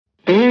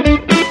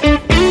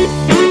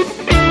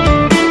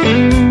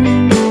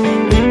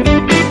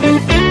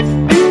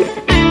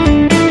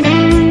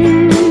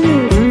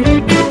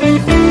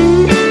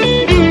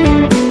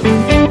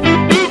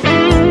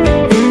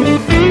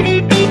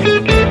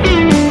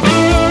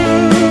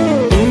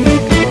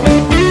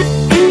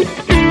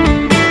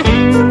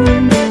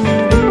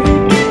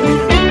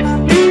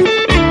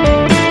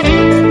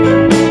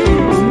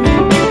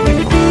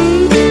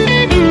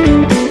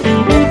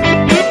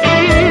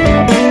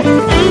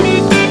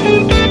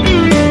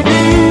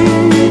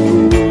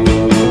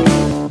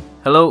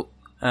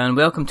and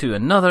welcome to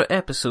another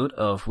episode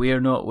of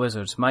We're Not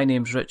Wizards. My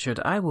name's Richard.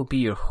 I will be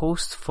your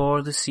host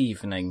for this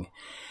evening.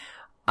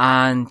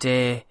 And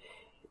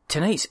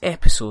tonight's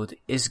episode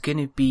is going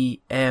to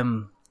be a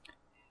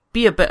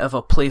bit of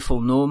a Playful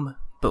Gnome,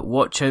 but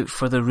watch out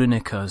for the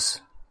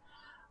Runicahs.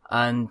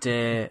 And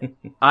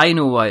I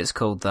know why it's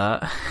called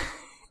that,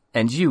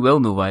 and you will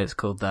know why it's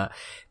called that,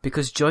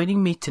 because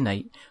joining me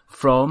tonight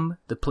from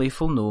the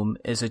Playful Gnome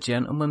is a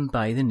gentleman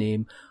by the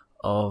name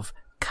of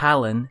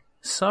Callan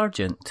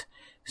Sargeant.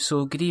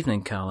 So, good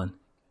evening, Callan.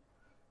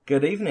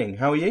 Good evening.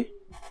 How are you?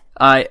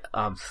 I'm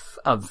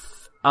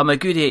a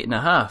good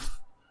 8.5.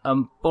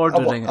 I'm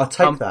bordering. I'll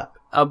take that.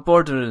 I'm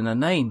bordering a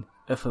 9,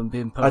 if I'm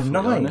being perfectly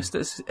honest.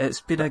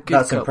 It's been a good.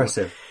 That's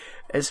impressive.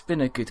 It's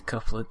been a good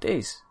couple of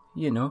days.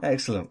 You know.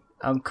 Excellent.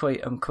 I'm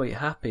quite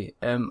happy.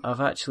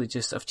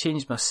 I've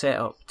changed my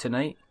setup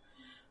tonight.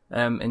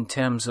 In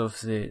terms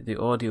of the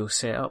audio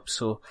setup,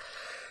 so.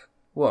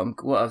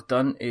 What I've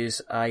done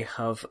is I've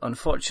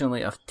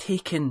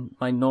taken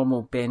my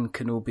normal Ben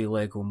Kenobi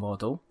Lego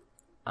model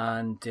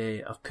and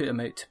I've put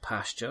him out to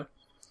pasture.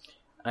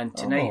 And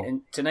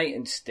tonight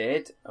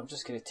instead, I'm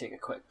just going to take a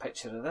quick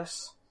picture of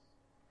this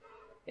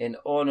in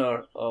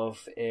honour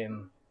of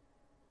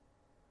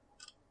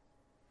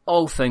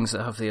all things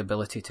that have the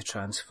ability to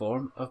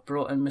transform. I've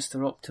brought in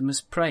Mr.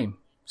 Optimus Prime.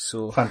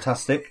 So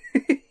fantastic.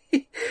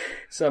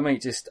 So I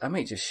might just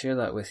share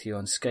that with you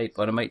on Skype,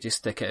 or I might just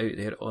stick it out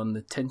there on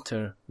the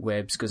Tinter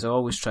webs, because I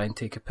always try and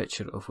take a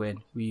picture of when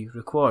we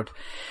record.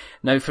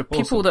 Now, for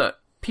people that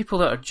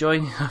are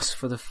joining us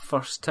for the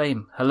first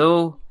time,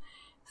 hello,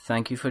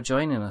 thank you for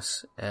joining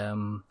us.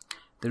 The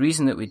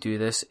reason that we do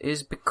this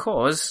is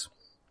because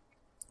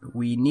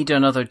we need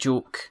another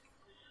joke.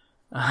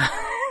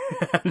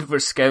 And we're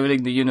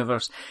scouring the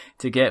universe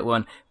to get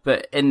one.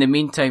 But in the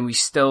meantime, we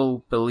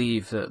still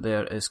believe that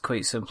there is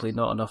quite simply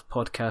not enough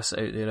podcasts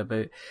out there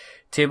about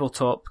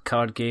tabletop,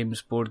 card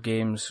games, board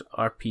games,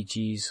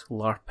 RPGs,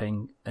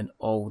 LARPing, and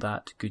all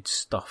that good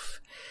stuff.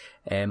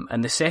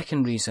 And the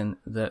second reason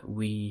that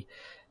we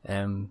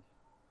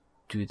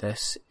do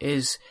this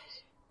is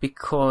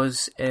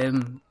because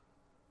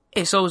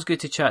it's always good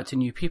to chat to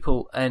new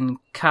people. And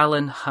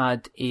Callan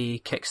had a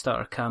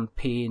Kickstarter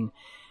campaign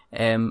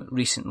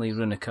recently,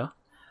 Runicah,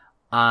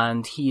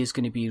 and he is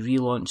going to be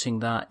relaunching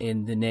that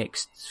in the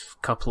next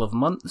couple of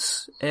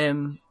months,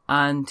 and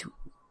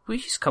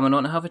he's coming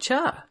on to have a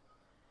chat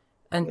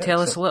and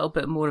tell us a little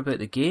bit more about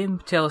the game,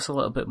 tell us a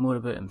little bit more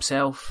about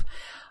himself,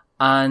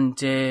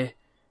 and and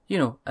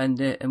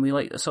we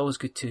like, it's always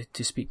good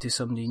to speak to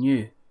somebody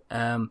new.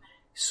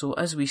 So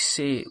as we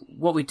say,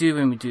 what we do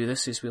when we do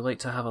this is we like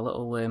to have a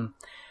little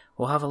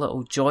we'll have a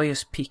little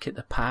joyous peek at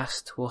the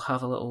past, we'll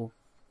have a little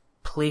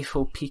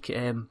playful peek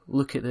at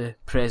look at the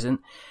present,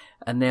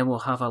 and then we'll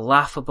have a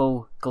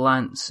laughable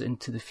glance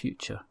into the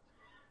future.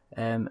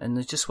 And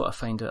I just want to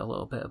find out a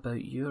little bit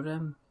about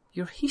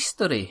your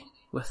history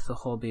with the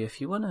hobby.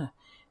 If you want to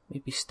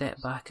maybe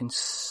step back and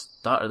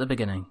start at the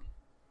beginning.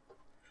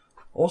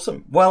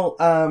 Awesome. Well,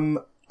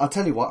 I'll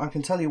tell you what. I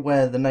can tell you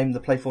where the name The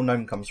Playful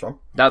Gnome comes from.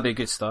 That'd be a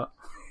good start.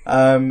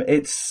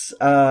 It's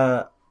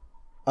a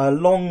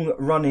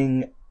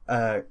long-running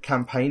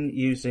campaign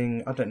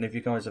using, I don't know if you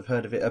guys have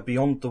heard of it, a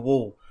Beyond the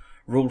Wall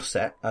rule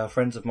set.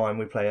 Friends of mine,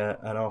 we play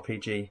an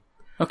RPG.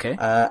 Okay.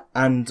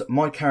 And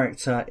my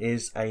character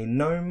is a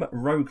gnome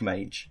rogue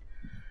mage.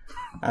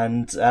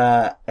 And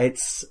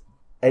it's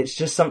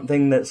just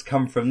something that's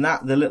come from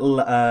that. The little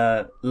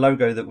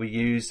logo that we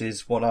use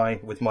is what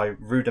I, with my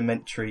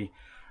rudimentary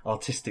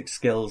artistic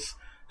skills,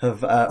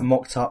 have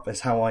mocked up as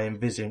how I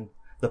envision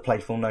the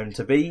Playful Gnome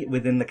to be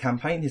within the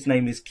campaign. His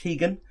name is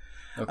Keegan.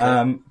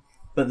 Okay.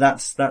 But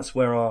that's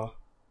where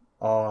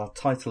our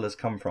title has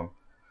come from.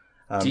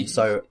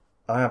 So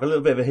I have a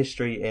little bit of a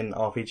history in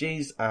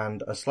RPGs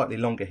and a slightly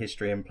longer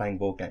history in playing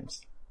board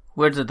games.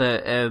 Where did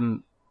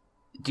do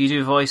you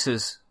do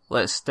voices?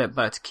 Let's step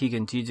back to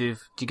Keegan. Do you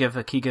give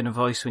a Keegan a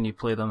voice when you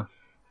play them?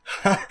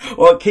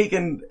 Well,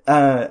 Keegan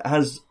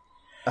has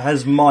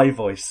my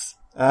voice.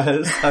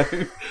 So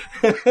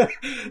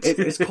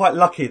it's quite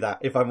lucky that,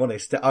 if I'm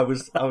honest, I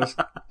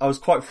was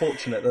quite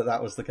fortunate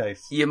that was the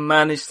case. You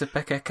managed to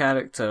pick a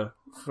character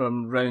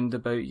from round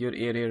about your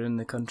area in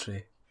the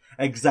country.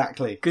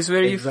 Exactly. Because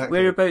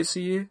whereabouts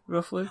are you,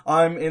 roughly?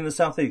 I'm in the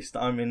southeast.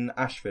 I'm in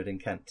Ashford in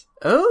Kent.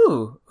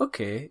 Oh,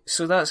 okay.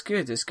 So that's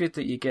good. It's good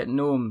that you get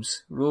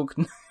gnomes, rogue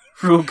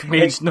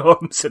mage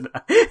gnomes and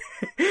that.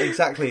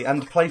 Exactly,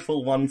 and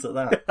playful ones at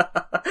that.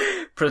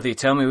 Prithee,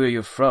 tell me where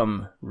you're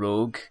from,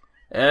 rogue.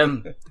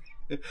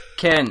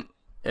 Kent,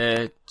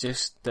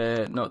 just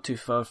not too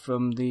far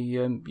from the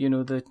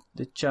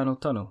the Channel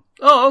Tunnel.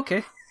 Oh,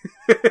 okay.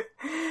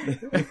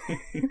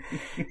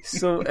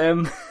 So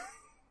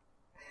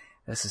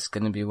this is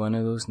going to be one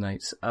of those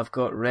nights. I've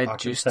got red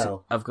juice.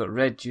 I've got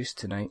red juice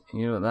tonight. And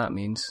you know what that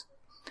means?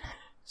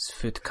 It's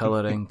food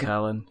colouring,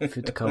 Callan.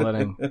 Food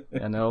colouring,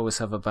 and I always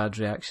have a bad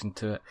reaction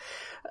to it.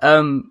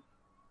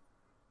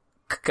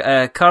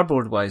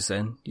 Cardboard wise,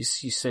 then you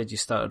said you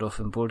started off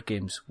in board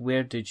games.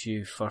 Where did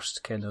you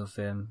first kind of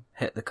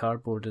hit the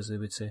cardboard, as they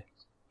would say?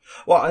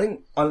 Well, I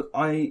think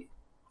I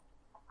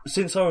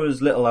since I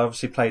was little, I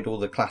obviously played all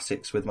the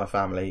classics with my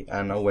family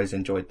and always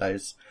enjoyed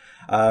those.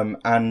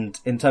 And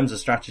in terms of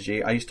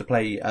strategy, I used to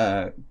play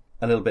a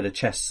little bit of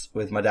chess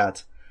with my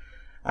dad,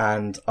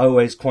 and I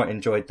always quite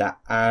enjoyed that.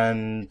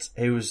 And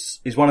he's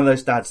one of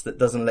those dads that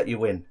doesn't let you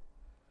win.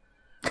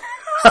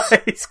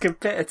 He's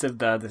competitive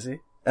dad, is he?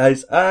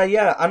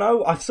 Yeah, and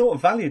I sort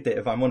of valued it,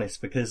 if I'm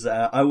honest, because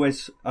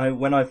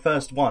when I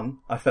first won,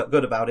 I felt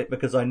good about it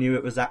because I knew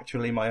it was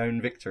actually my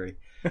own victory.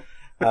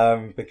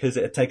 Because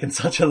it had taken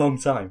such a long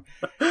time.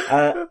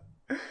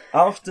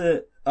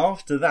 After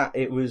that,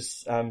 it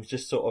was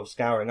just sort of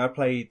scouring. I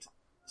played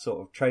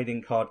sort of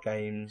trading card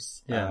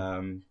games.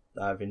 Yeah.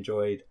 That I've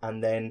enjoyed,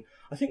 and then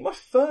I think my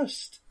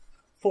first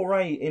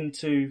foray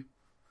into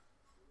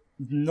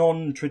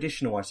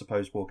non-traditional, I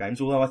suppose, board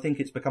games, although I think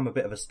it's become a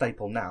bit of a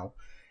staple now,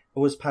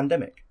 was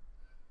Pandemic.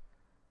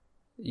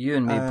 You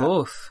and me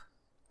both.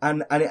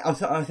 And I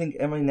think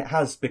it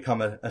has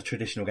become a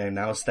traditional game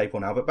now, a staple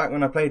now. But back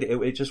when I played it,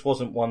 it just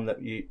wasn't one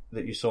that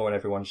you saw on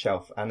everyone's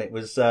shelf, and it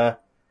was that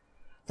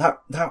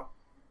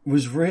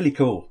was really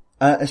cool,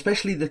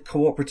 especially the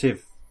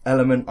cooperative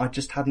element. I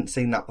just hadn't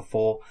seen that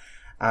before,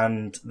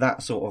 and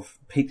that sort of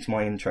piqued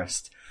my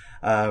interest.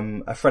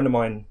 A friend of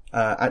mine,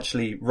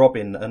 actually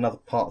Robin, another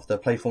part of the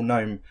Playful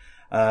Gnome,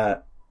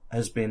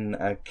 has been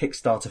a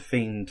Kickstarter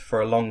fiend for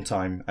a long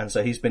time, and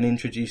so he's been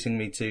introducing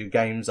me to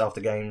games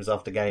after games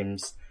after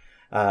games,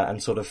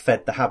 and sort of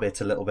fed the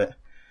habit a little bit.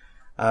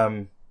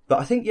 But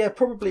I think,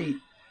 probably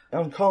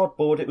on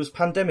cardboard, it was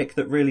Pandemic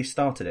that really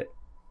started it.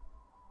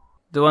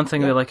 The one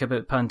thing we like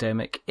about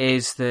Pandemic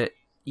is that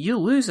you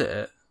lose at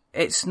it.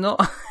 It's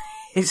not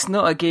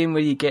a game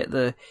where you get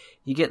the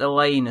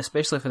line,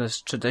 especially for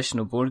this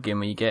traditional board game,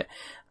 where you get,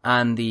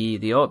 and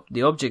the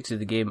object of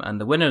the game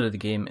and the winner of the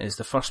game is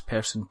the first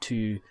person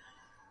to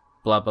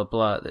blah blah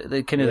blah.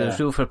 The kind of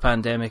the rule for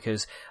Pandemic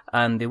is,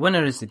 and the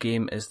winner is the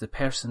game is the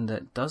person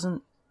that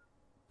doesn't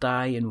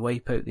die and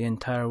wipe out the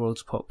entire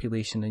world's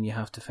population, and you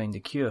have to find a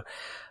cure.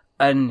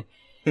 And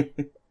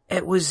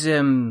it was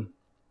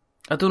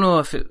I don't know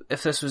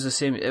if this was the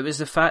same. It was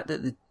the fact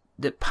that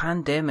the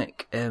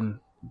Pandemic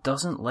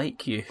doesn't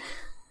like you.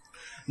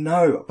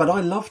 No, but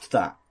I loved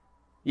that.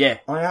 Yeah.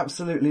 I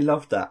absolutely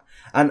loved that.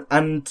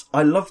 And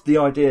I loved the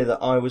idea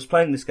that I was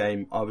playing this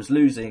game, I was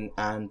losing,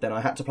 and then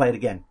I had to play it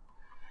again.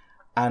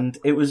 And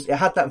it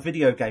had that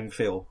video game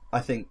feel,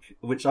 I think,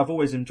 which I've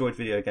always enjoyed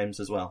video games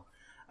as well.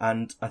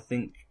 And I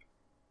think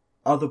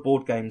other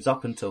board games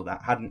up until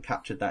that hadn't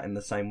captured that in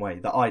the same way,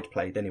 that I'd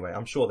played anyway.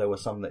 I'm sure there were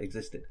some that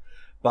existed.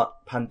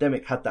 But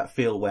Pandemic had that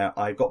feel where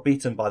I got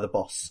beaten by the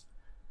boss.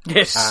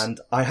 Yes. And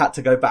I had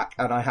to go back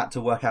and I had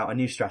to work out a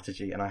new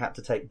strategy, and I had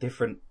to take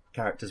different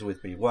characters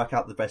with me, work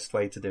out the best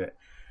way to do it.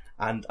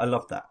 And I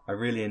loved that. I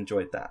really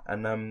enjoyed that.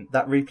 And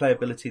that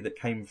replayability that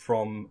came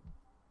from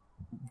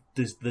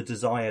the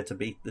desire to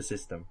beat the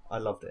system, I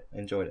loved it,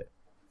 enjoyed it.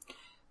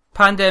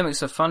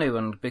 Pandemic's a funny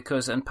one,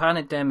 because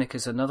Pandemic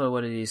is another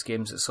one of these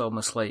games that's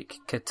almost like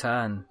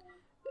Catan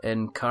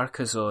in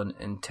Carcassonne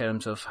in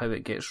terms of how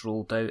it gets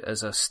rolled out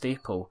as a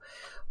staple.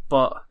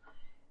 But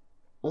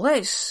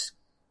let's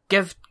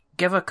give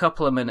a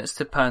couple of minutes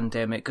to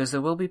Pandemic, because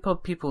there will be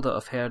people that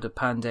have heard of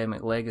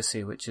Pandemic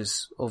Legacy, which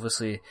is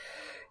obviously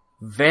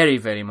very,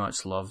 very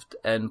much loved,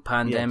 and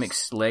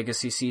Pandemic's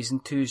Legacy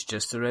Season 2 is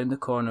just around the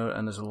corner,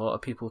 and there's a lot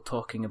of people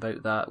talking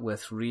about that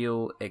with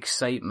real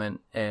excitement,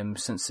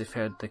 since they've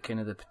heard the kind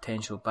of the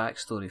potential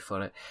backstory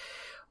for it.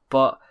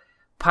 But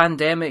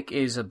Pandemic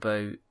is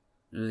about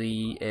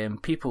the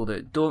people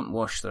that don't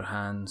wash their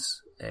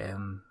hands,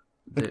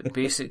 that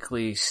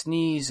basically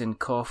sneeze and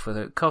cough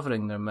without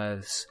covering their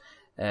mouths,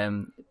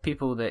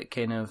 people that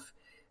kind of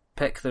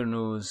pick their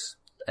nose,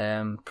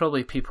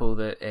 probably people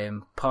that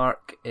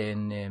park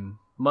in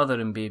mother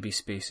and baby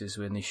spaces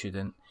when they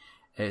shouldn't.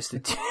 It's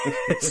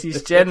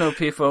these general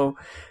people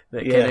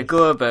that kind of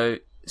go about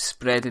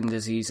spreading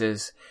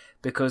diseases,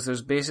 because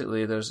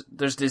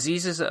there's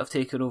diseases that have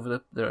taken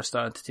over that are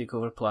starting to take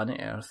over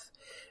planet Earth,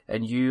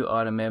 and you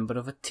are a member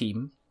of a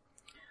team,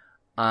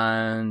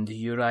 and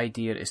your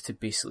idea is to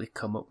basically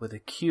come up with a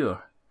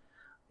cure.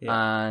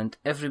 Yeah. And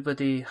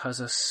everybody has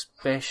a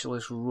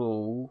specialist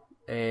role.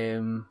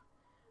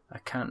 I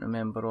can't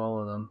remember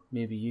all of them.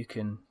 Maybe you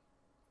can.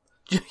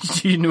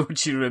 Do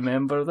you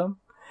remember them?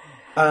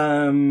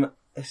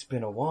 It's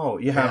been a while.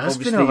 You have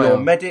obviously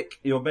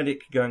your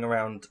medic going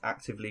around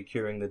actively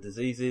curing the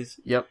diseases.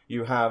 Yep.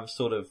 You have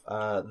sort of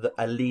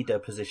a leader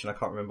position. I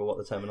can't remember what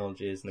the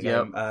terminology is in the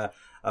game.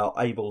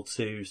 Able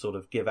to sort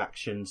of give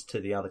actions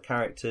to the other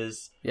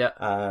characters. Yeah.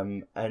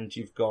 And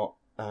you've got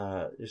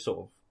sort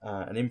of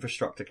an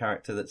infrastructure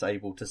character that's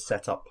able to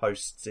set up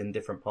posts in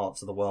different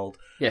parts of the world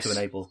to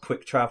enable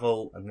quick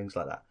travel and things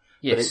like that.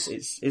 Yes. But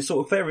it's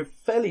sort of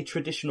fairly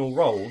traditional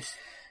roles,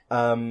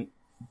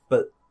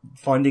 but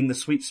finding the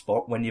sweet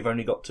spot when you've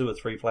only got 2 or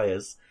 3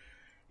 players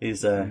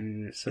is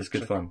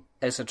good fun.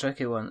 It's a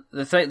tricky one.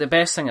 The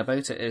best thing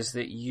about it is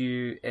that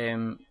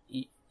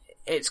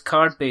it's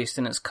card based,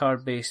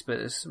 but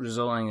it's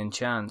resulting in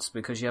chance,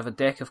 because you have a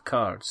deck of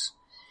cards.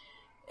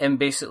 And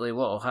basically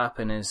what will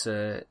happen is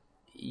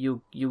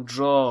you'll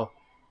draw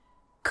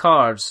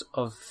cards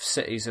of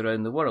cities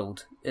around the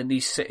world, and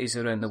these cities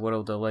around the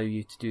world allow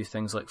you to do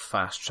things like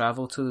fast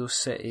travel to those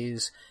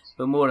cities,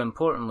 but more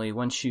importantly,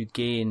 once you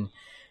gain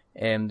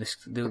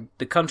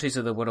the countries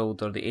of the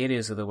world, or the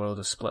areas of the world,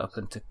 are split up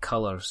into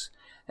colours,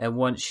 and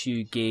once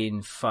you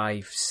gain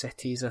 5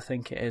 cities, I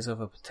think it is, of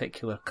a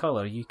particular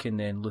colour, you can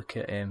then look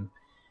at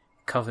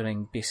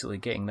covering, basically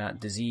getting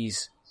that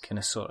disease kind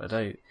of sorted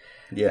out.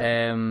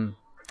 Yeah.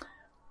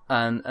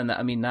 And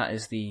I mean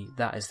that's the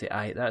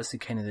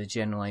kind of the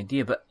general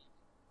idea. But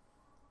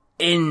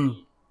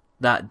in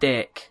that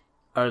deck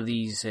are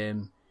these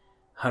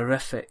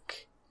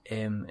horrific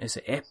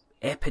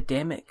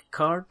epidemic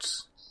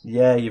cards.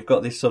 Yeah, you've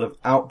got this sort of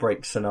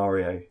outbreak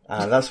scenario.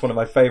 That's one of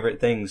my favourite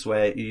things,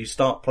 where you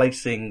start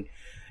placing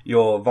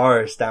your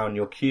virus down,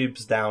 your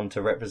cubes down,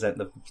 to represent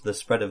the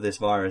spread of this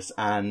virus,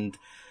 and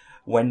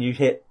when you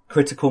hit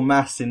critical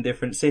mass in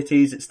different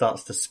cities, it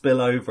starts to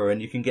spill over,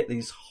 and you can get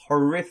these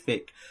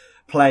horrific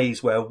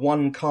plays where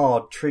one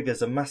card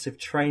triggers a massive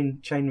chain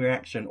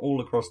reaction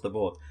all across the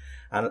board.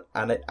 And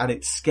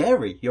it's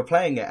scary. You're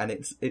playing it, and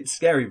it's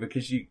scary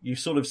because you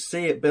sort of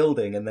see it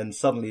building, and then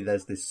suddenly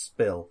there's this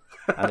spill,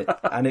 and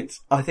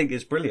I think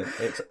it's brilliant.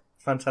 It's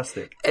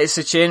fantastic. It's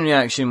a chain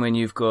reaction when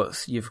you're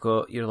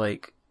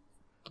like,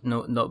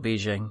 no, not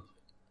Beijing,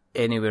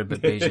 anywhere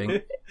but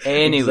Beijing,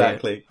 anywhere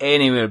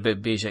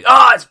but Beijing.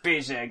 Oh, it's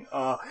Beijing.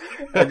 Oh,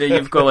 and then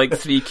you've got like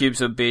 3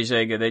 cubes of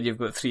Beijing, and then you've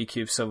got 3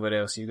 cubes somewhere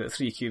else. You've got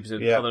 3 cubes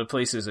in other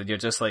places, and you're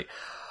just like.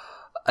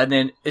 And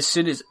then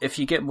if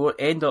you get more,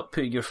 end up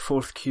putting your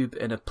 4th cube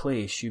in a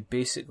place, you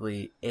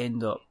basically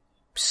end up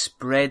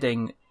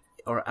spreading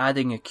or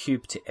adding a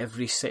cube to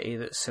every city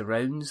that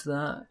surrounds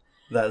that.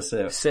 That's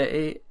it.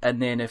 City.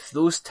 And then if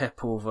those tip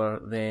over,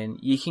 then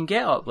you can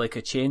get up like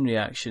a chain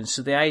reaction.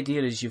 So the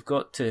idea is you've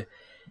got to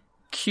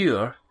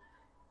cure,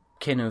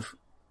 kind of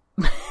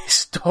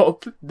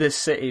stop the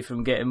city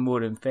from getting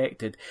more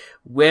infected,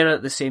 where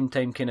at the same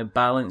time kind of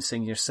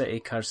balancing your city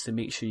cards to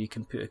make sure you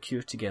can put a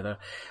cure together,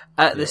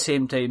 at the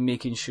same time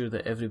making sure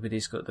that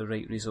everybody's got the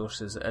right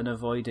resources, and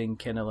avoiding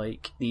kind of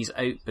like these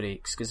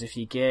outbreaks, because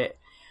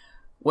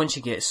once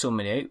you get so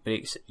many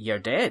outbreaks, you're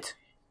dead.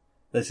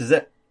 This is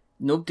it.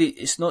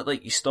 It's not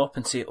like you stop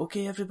and say,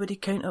 okay, everybody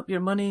count up your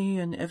money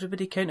and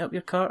everybody count up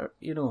your card,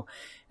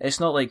 It's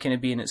not like kind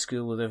of being at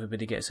school where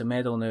everybody gets a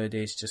medal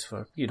nowadays just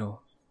for,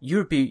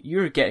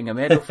 you're getting a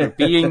medal for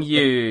being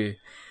you.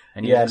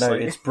 And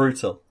it's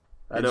brutal.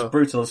 It's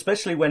brutal,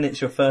 especially when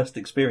it's your first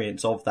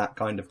experience of that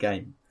kind of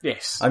game.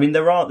 Yes. I mean,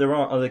 there are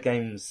other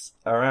games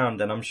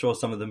around, and I'm sure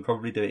some of them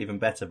probably do it even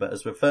better, but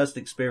as the first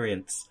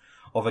experience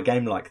of a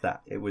game like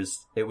that, it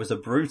was a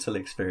brutal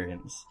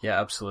experience. Yeah,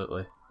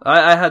 absolutely.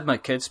 I had my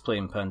kids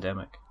playing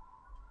Pandemic.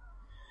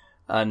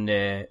 And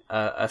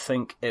I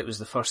think it was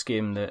the first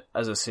game that,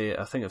 as I say,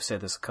 I think I've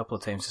said this a couple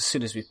of times, as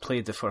soon as we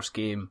played the first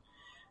game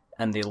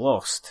and they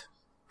lost,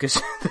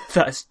 because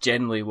that's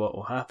generally what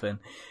will happen.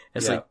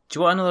 It's like, do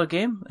you want another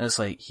game? And it's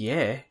like,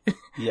 yeah.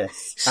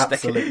 Yes,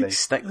 absolutely.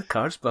 Stick the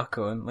cards back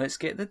on. Let's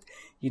get the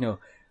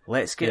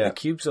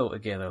cubes all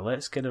together.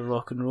 Let's kind of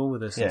rock and roll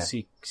with this and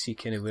see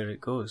kind of where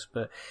it goes.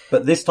 But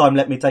this time,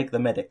 let me take the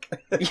medic.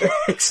 Yeah,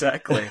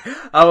 exactly.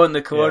 I want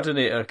the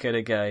coordinator kind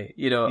of guy.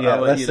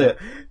 That's it.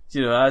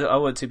 I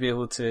want to be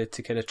able to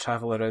kind of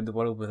travel around the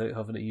world without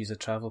having to use a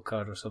travel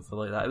card or something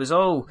like that. It was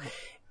all.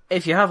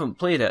 If you haven't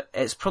played it,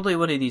 it's probably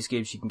one of these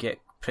games you can get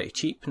pretty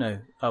cheap now,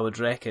 I would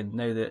reckon,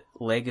 now that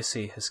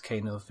Legacy has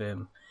kind of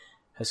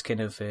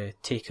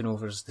taken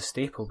over as the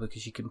staple,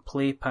 because you can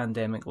play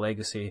Pandemic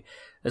Legacy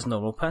as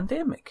normal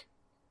Pandemic,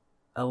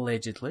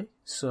 allegedly.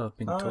 So I've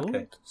been told.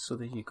 Okay. So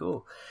there you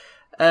go.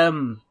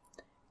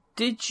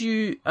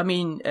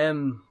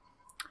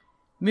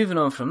 Moving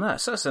on from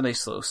that, so that's a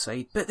nice little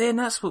side. But then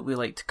that's what we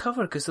like to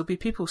cover, because there'll be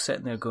people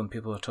sitting there going,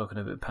 people are talking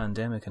about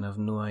Pandemic and I have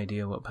no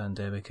idea what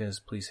Pandemic is,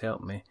 please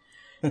help me,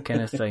 kind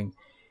of thing.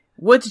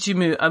 What did you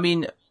move? I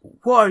mean,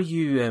 what are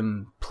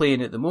you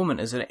playing at the moment?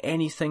 Is there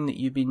anything that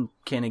you've been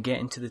kind of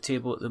getting to the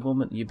table at the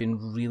moment you've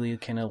been really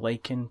kind of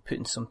liking,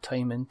 putting some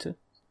time into?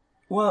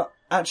 Well,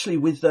 actually,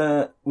 with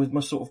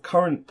my sort of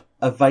current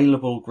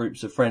available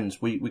groups of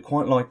friends, we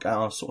quite like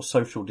our sort of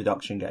social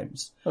deduction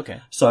games. Okay.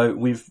 So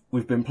we've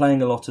been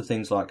playing a lot of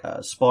things like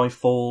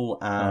Spyfall,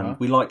 and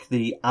we like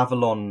the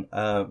Avalon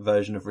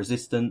version of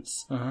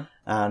Resistance,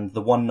 and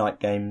the One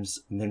Night games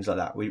and things like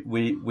that.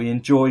 We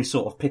enjoy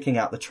sort of picking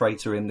out the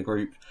traitor in the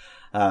group,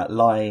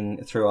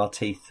 lying through our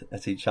teeth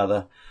at each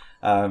other.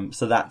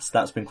 So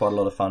that's been quite a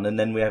lot of fun. And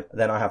then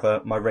I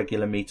have my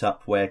regular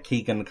meetup where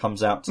Keegan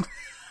comes out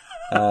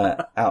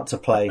to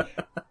play.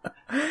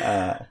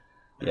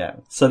 Yeah,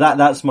 so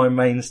that's my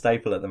main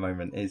staple at the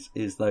moment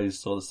is those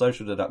sort of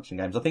social deduction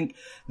games. I think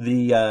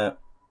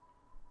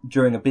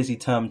during a busy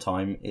term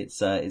time,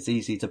 it's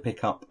easy to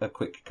pick up a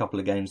quick couple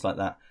of games like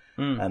that,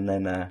 and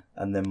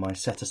then my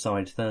set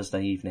aside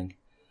Thursday evening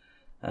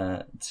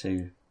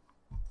to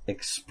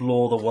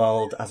explore the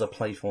world as a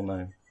playful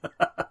gnome.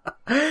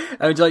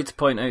 I would like to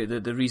point out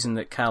that the reason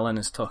that Callan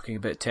is talking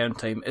about term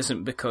time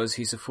isn't because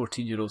he's a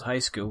 14-year-old high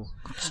school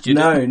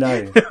student.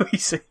 No.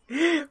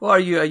 What are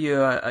you?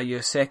 Are you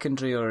a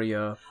secondary or are you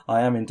a...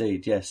 I am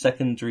indeed, yes.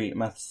 Secondary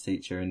maths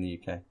teacher in the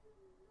UK.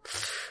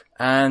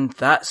 And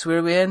that's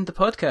where we end the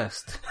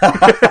podcast.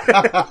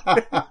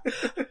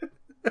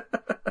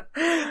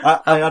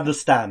 I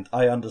understand.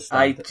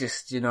 I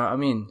just, you know what I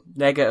mean?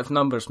 Negative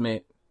numbers,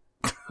 mate.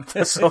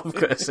 That's all I've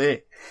got to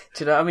say.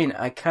 Do you know what I mean?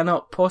 I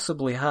cannot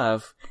possibly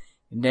have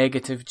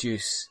negative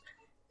juice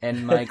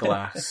in my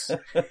glass.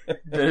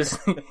 There's,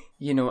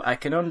 you know, I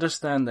can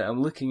understand that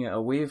I'm looking at a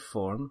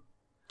waveform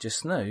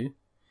just now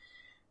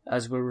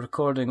as we're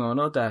recording on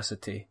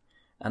Audacity,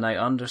 and I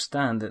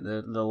understand that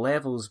the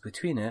levels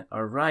between it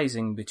are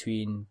rising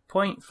between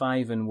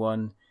 0.5 and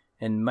 1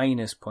 and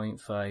minus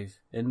 0.5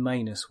 and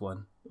minus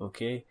 1,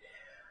 okay?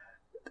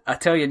 I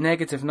tell you,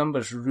 negative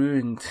numbers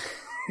ruined...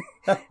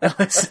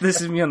 this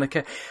is me on the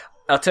couch.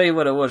 I'll tell you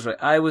what it was, right?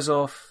 I was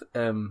off,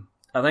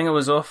 I think I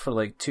was off for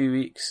like 2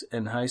 weeks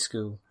in high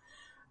school.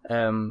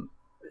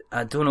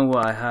 I don't know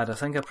what I had. I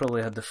think I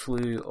probably had the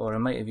flu, or I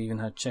might have even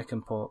had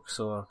chicken pox,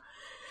 or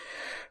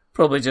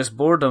probably just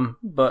boredom.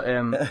 But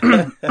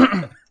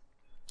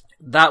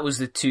that was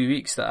the 2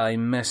 weeks that I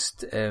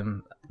missed.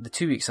 The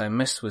 2 weeks I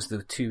missed was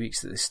the 2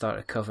 weeks that they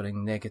started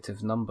covering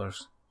negative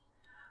numbers.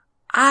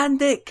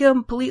 And it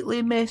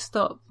completely messed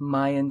up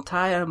my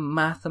entire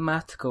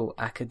mathematical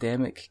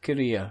academic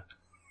career.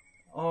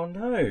 Oh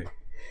no.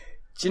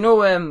 Do you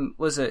know, do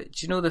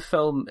you know the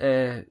film,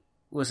 Good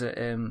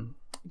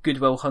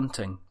Will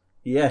Hunting?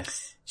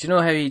 Yes. Do you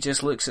know how he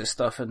just looks at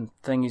stuff and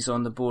thingies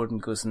on the board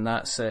and goes, and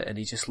that's it, and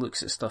he just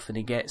looks at stuff and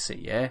he gets it,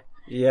 yeah?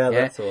 Yeah,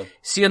 that's all.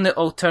 See, on the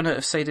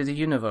alternative side of the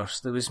universe,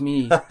 there was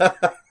me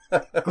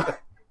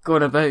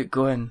going about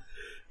going,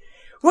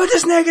 what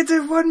does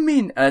negative 1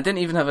 mean? And I didn't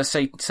even have a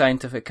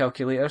scientific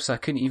calculator, so I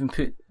couldn't even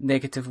put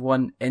negative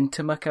 1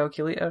 into my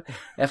calculator.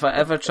 If I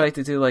ever tried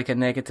to do like a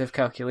negative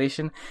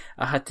calculation,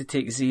 I had to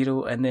take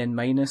 0 and then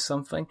minus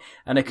something.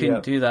 And I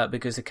couldn't do that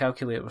because the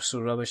calculator was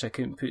so rubbish. I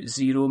couldn't put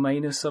 0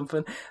 minus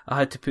something. I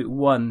had to put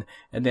 1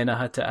 and then I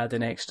had to add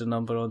an extra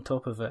number on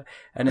top of it.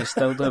 And it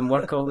still didn't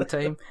work all the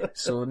time.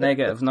 So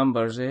negative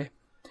numbers, eh?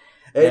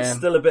 It's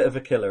still a bit of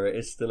a killer. It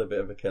is still a bit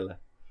of a killer.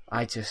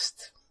 I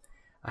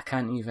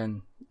can't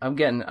even... I'm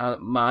getting...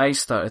 my eyes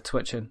started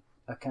twitching.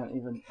 I can't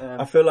even...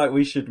 I feel like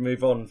we should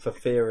move on for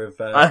fear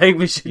of I think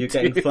we should you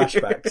getting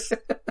flashbacks.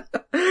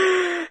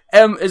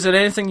 Is there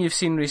anything you've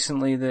seen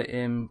recently that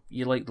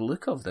you like the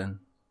look of then?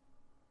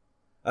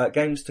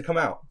 Games to come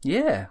out?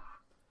 Yeah.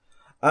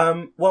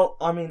 Well,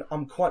 I mean,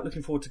 I'm quite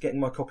looking forward to getting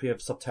my copy of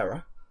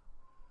Subterra.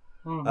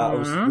 Mm-hmm.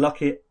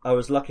 I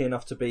was lucky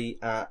enough to be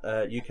at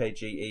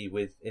UKGE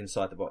with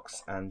Inside the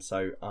Box, and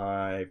so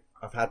I've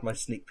had my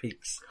sneak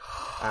peeks,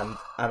 and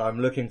I'm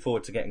looking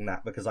forward to getting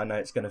that because I know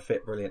it's going to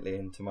fit brilliantly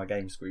into my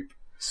games group.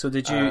 So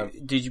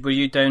were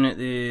you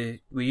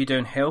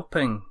down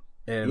helping?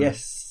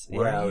 Yes,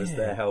 I was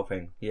there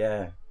helping.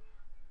 Yeah.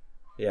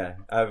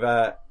 I've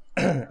I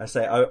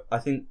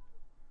think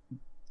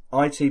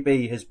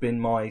ITB has been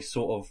my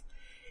sort of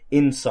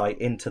insight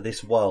into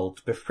this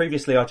world. But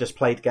previously I just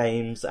played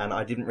games and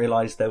I didn't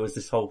realise there was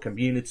this whole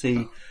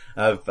community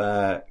of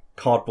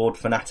cardboard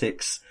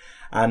fanatics,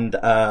 and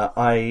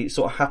I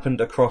sort of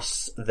happened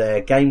across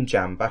their game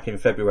jam back in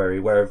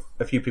February where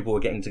a few people were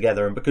getting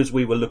together, and because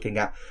we were looking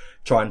at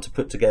trying to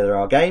put together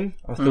our game,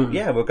 I thought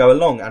we'll go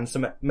along, and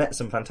met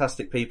some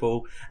fantastic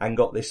people and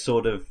got this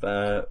sort of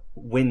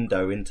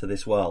window into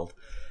this world.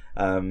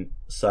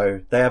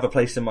 So they have a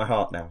place in my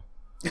heart now.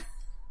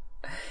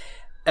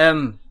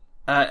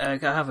 I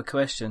have a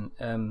question.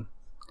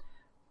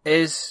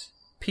 Is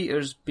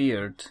Peter's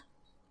beard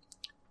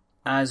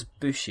as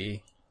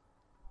bushy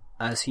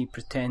as he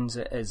pretends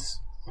it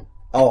is?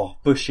 Oh,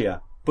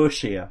 bushier.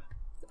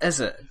 Is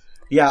it?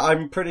 Yeah,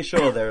 I'm pretty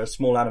sure there are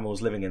small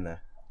animals living in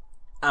there.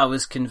 I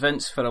was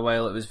convinced for a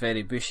while it was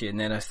very bushy, and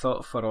then I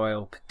thought for a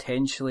while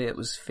potentially it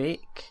was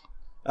fake.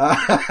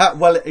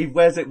 Well, he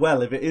wears it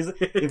well. If it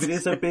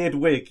is a beard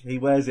wig, he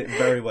wears it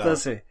very well.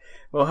 Does he?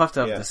 We'll have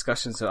to have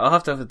discussions. So I'll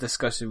have to have a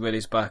discussion where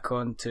he's back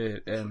on to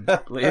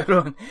later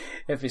on,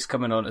 if he's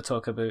coming on to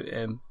talk about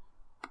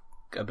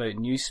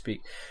Newspeak.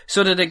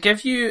 So did it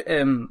give you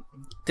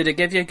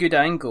a good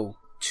angle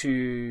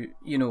to,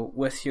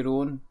 with your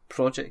own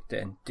project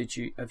then? Did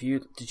you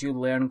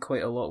learn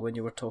quite a lot when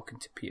you were talking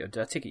to Peter?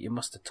 Did I take it you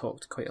must have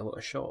talked quite a lot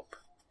of shop?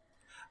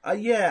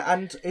 Yeah,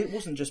 and it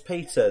wasn't just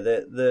Peter,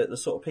 the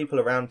sort of people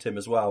around him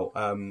as well,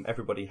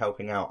 everybody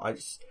helping out.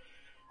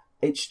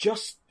 It's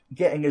just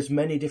getting as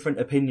many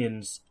different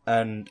opinions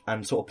and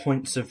sort of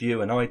points of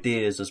view and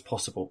ideas as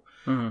possible.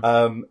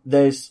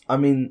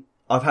 Mm-hmm.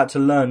 I've had to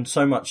learn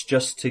so much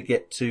just to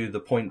get to the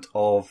point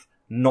of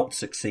not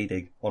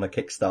succeeding on a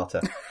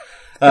Kickstarter.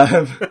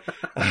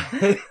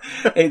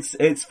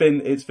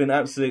 It's been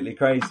absolutely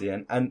crazy,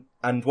 and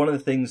one of the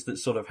things that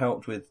sort of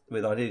helped with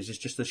ideas is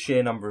just the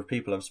sheer number of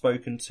people I've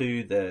spoken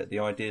to, the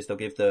ideas they'll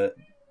give, the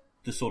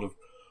sort of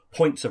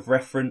points of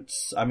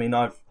reference. I mean,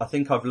 I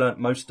think I've learnt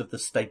most of the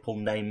staple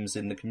names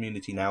in the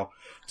community now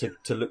to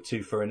look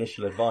to for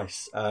initial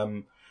advice.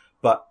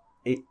 But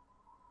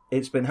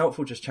it's been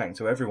helpful just chatting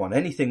to everyone.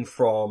 Anything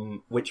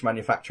from which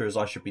manufacturers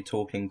I should be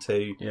talking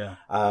to,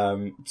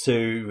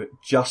 to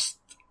just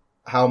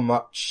how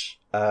much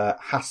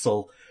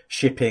hassle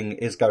shipping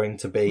is going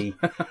to be,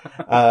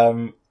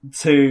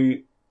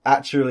 to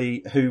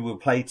actually who will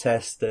play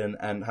test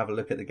and have a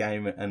look at the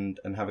game and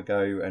have a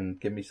go and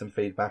give me some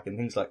feedback and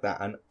things like that.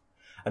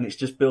 And it's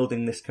just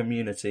building this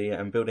community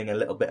and building a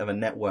little bit of a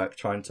network,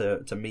 trying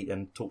to meet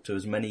and talk to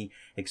as many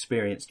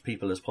experienced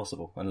people as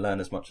possible and learn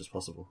as much as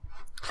possible.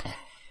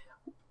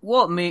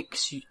 What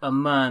makes a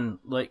man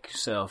like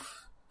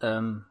yourself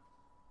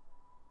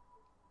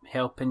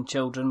helping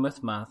children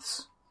with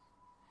maths,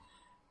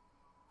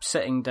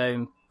 sitting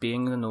down,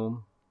 being the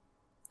gnome,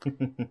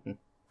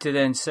 to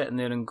then sitting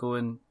there and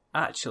going,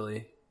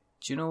 actually,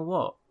 do you know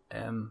what?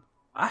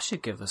 I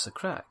should give this a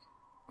crack.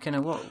 Kind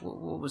of what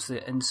was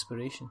the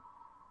inspiration?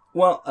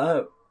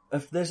 Well,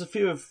 there's a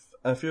few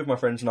of my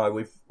friends and I.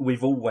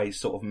 We've always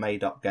sort of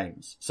made up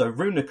games. So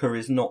Runicah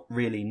is not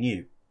really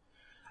new.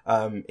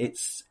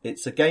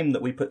 It's a game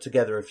that we put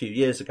together a few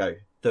years ago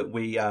that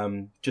we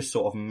just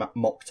sort of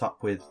mocked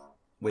up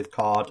with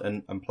card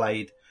and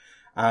played,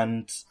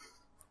 and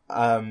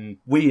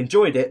we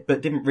enjoyed it,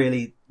 but didn't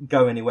really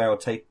go anywhere or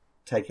take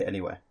it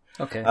anywhere.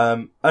 Okay.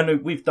 I know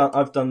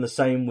I've done the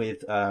same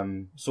with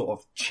sort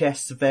of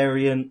chess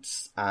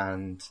variants,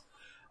 and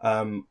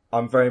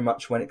I'm very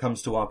much, when it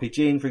comes to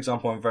RPGing, for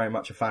example, I'm very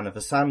much a fan of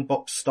a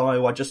sandbox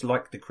style. I just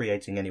like the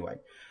creating anyway,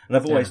 and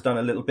I've always done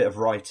a little bit of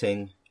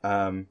writing,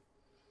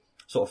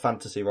 sort of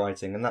fantasy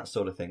writing and that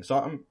sort of thing.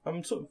 So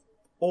I'm sort of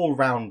all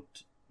round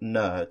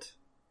nerd,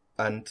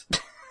 and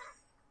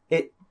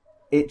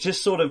it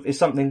just sort of is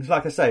something,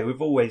 like I say,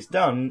 we've always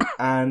done.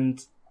 And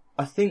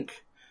I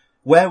think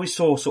where we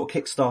saw sort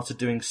of Kickstarter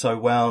doing so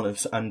well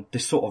and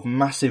this sort of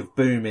massive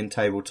boom in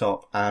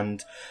tabletop,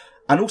 and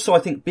also I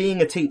think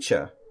being a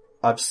teacher,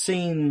 I've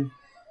seen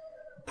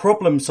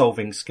problem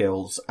solving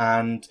skills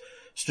and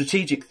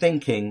strategic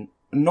thinking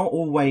are not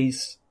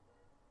always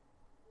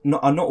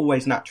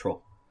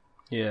natural.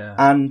 Yeah.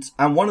 And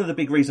one of the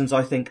big reasons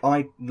I think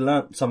I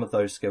learnt some of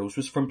those skills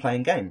was from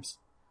playing games.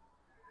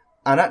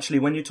 And actually,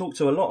 when you talk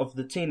to a lot of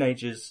the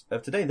teenagers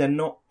of today, they're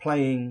not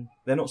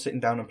sitting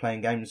down and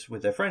playing games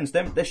with their friends.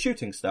 They're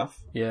shooting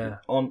stuff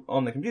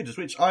on the computers,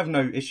 which I have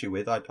no issue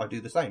with. I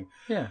do the same.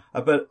 Yeah.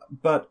 But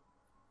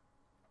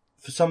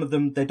for some of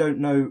them, they don't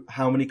know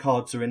how many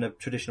cards are in a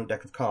traditional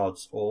deck of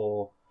cards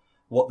or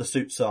what the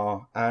suits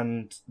are,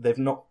 and they've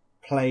not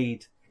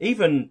played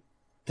even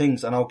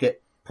things, and I'll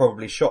get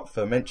probably shot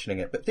for mentioning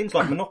it, but things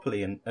like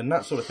Monopoly and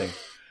that sort of thing.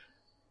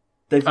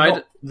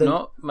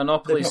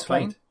 Monopoly's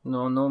fine.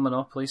 No,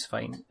 Monopoly's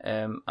fine.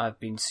 I've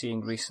been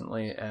seeing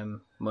recently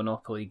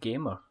Monopoly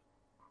Gamer.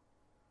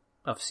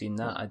 I've seen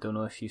that. I don't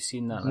know if you've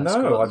seen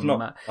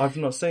that. I've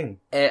not seen.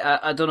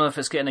 I don't know if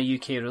it's getting a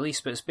UK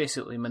release, but it's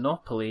basically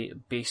Monopoly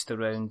based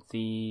around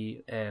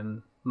the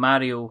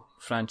Mario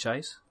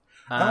franchise,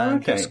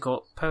 and it's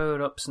got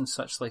power ups and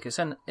such. Like it's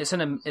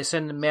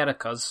in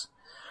Americas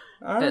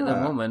at the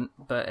moment,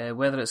 but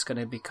whether it's going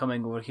to be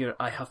coming over here,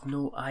 I have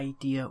no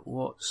idea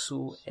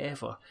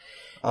whatsoever.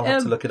 I'll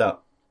have to look it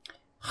up.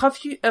 Have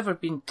you ever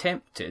been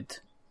tempted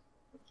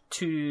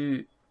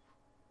to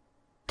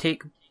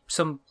take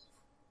some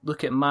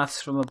look at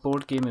maths from a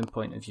board gaming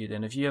point of view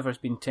then? Have you ever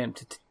been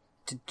tempted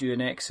to do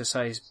an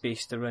exercise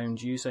based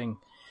around using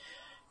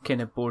kind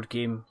of board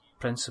game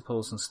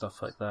principles and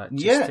stuff like that?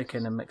 Just to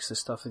kind of mix the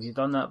stuff. Have you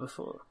done that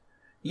before?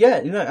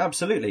 Yeah,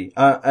 absolutely.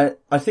 I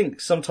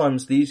think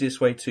sometimes the easiest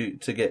way to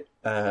get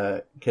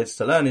kids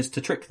to learn is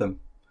to trick them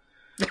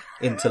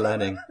into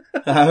learning.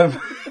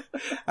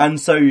 And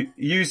so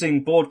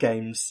using board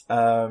games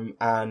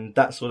and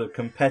that sort of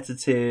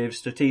competitive,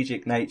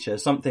 strategic nature,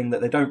 something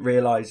that they don't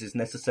realise is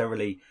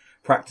necessarily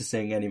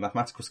practising any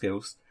mathematical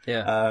skills,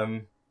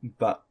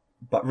 but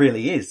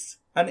really is.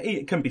 And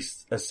it can be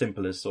as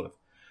simple as sort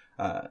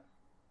of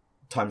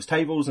times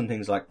tables and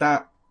things like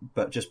that,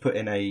 but just put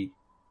in a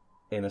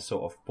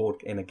sort of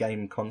board, in a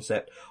game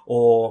concept,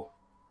 or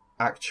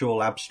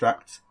actual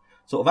abstract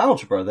sort of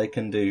algebra they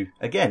can do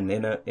again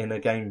in a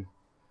game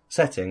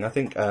setting. I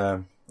think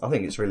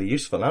it's really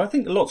useful, and I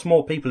think lots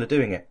more people are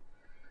doing it.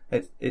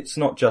 It's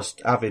not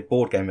just avid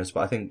board gamers,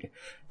 but I think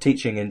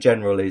teaching in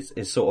general is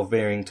sort of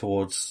veering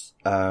towards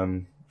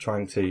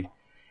trying to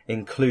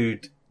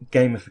include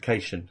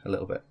gamification a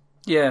little bit.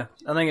 Yeah,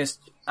 I think it's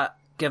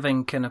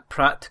giving kind of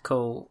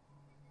practical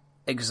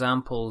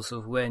examples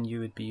of when you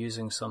would be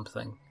using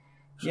something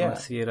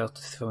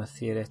from a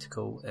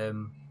theoretical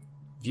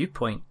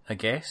viewpoint, I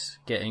guess,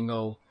 getting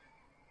all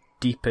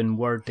deep and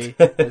wordy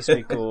as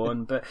we go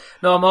on. But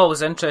no, I'm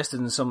always interested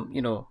in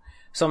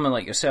someone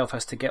like yourself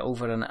has to get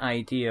over an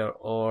idea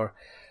or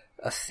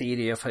a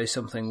theory of how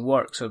something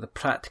works, or the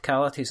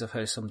practicalities of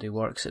how somebody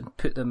works, and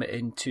put them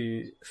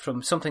into,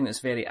 from something that's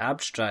very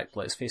abstract,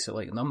 let's face it,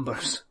 like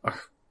numbers are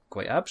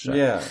quite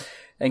abstract,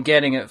 and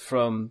getting it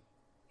from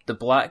the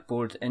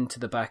blackboard into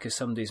the back of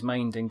somebody's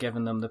mind and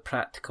giving them the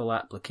practical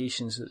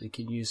applications that they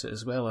can use it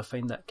as well. I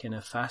find that kind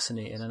of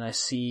fascinating, and I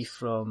see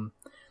from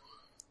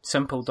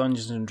simple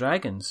Dungeons and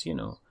Dragons,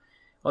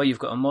 oh, you've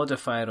got a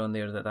modifier on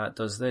there that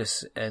does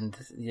this, and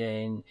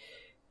then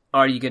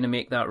are you going to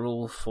make that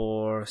roll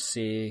for,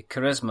 say,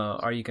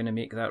 charisma? Are you going to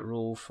make that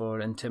roll for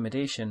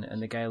intimidation?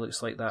 And the guy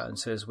looks like that and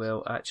says,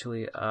 well,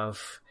 actually,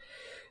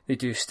 they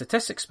do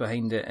statistics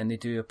behind it, and they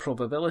do a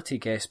probability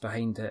guess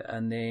behind it,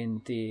 and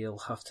then they'll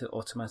have to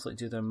automatically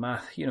do their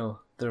math,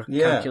 their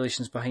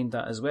calculations behind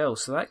that as well.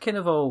 So that kind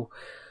of all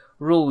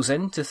rolls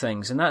into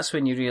things, and that's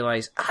when you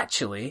realise,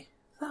 actually,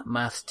 that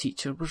maths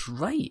teacher was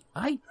right.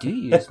 I do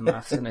use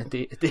maths on a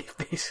day-to-day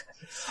basis.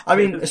 I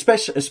mean,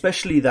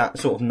 especially that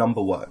sort of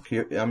number work.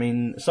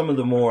 Some of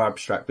the more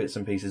abstract bits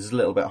and pieces is a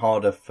little bit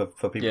harder for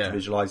people to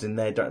visualise in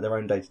their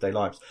own day-to-day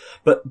lives.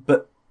 But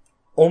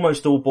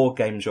almost all board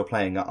games you're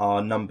playing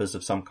are numbers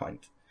of some kind.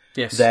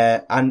 Yes.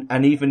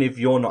 And even if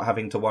you're not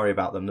having to worry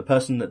about them, the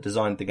person that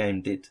designed the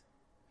game did.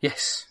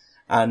 Yes.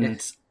 And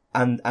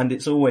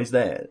it's always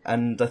there.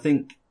 And I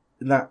think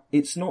that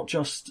it's not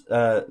just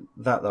that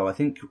though. I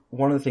think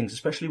one of the things,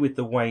 especially with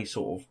the way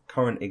sort of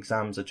current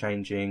exams are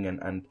changing,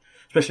 and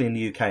especially in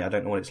the UK, I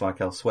don't know what it's like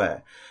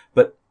elsewhere,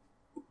 but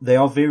they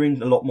are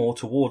veering a lot more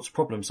towards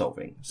problem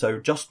solving. So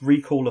just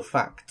recall of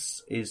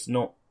facts is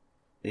not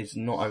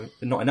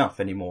enough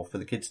anymore for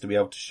the kids to be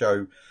able to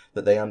show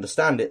that they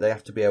understand it. They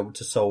have to be able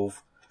to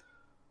solve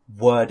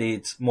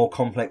worded, more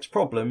complex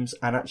problems,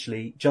 and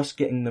actually just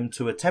getting them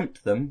to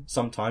attempt them,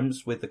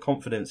 sometimes with the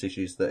confidence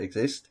issues that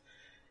exist,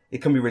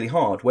 it can be really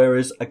hard.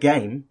 Whereas a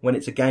game, when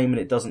it's a game and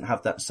it doesn't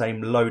have that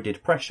same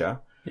loaded pressure,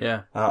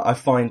 I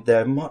find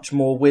they're much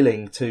more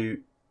willing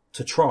to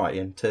try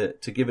and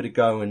to give it a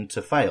go and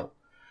to fail.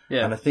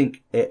 Yeah. And I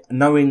think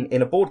knowing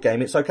in a board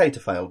game it's okay to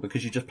fail,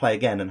 because you just play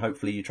again and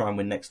hopefully you try and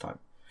win next time.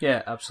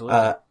 Yeah,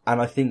 absolutely.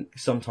 And I think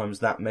sometimes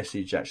that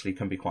message actually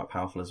can be quite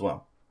powerful as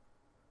well.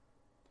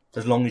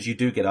 As long as you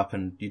do get up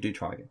and you do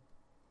try again.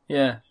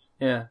 Yeah.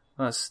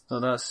 That's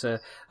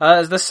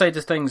this side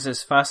of things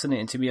is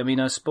fascinating to me. I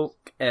mean, I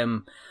spoke a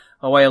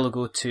while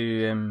ago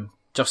to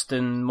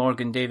Justin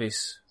Morgan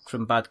Davies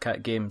from Bad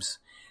Cat Games,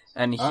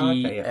 and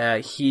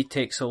he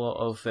takes a lot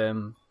of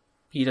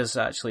he does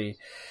actually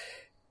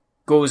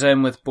goes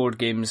in with board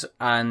games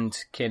and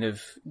kind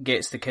of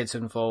gets the kids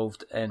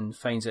involved and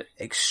finds it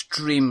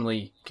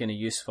extremely kind of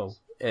useful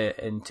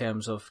in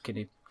terms of kind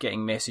of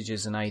getting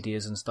messages and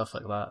ideas and stuff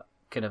like that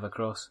kind of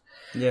across.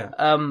 Yeah.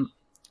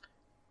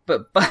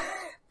 But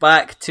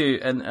back to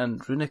and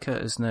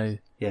Runicah is now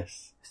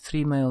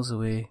 3 miles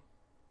away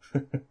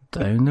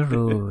down the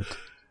road.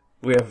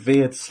 We have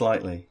veered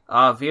slightly.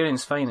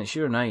 Veering's fine. It's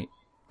your night,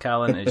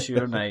 Callan. It's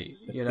your night.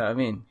 You know what I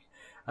mean?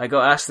 I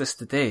got asked this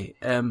today.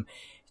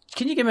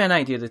 Can you give me an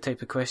idea of the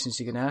type of questions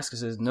you can ask? I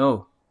says,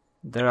 no,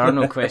 there are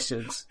no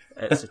questions.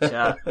 It's a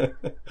chat.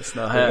 It's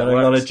not how it works. We're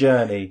going on a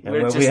journey, and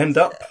where we end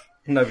up,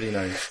 nobody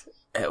knows.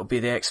 It'll be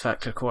the X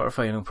Factor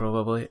quarterfinal,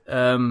 probably.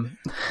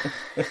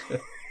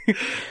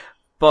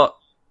 But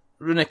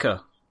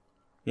Runicah.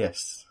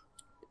 Yes.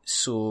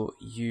 So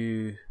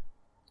you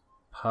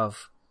have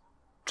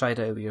tried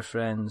it out with your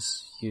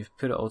friends. You've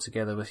put it all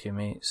together with your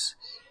mates.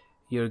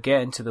 You're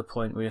getting to the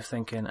point where you're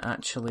thinking,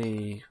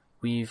 actually,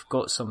 we've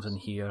got something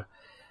here.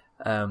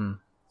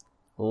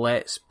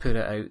 Let's put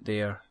it out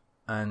there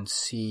and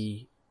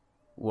see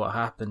what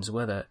happens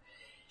with it.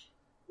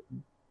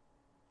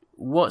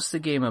 What's the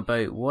game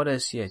about? What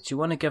is do you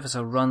want to give us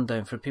a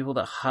rundown for people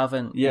that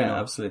haven't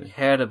absolutely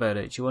heard about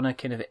it? Do you want to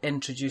kind of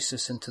introduce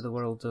us into the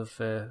world of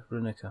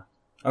Runicah?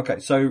 Okay,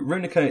 so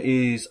Runicah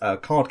is a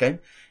card game.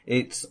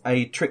 It's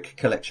a trick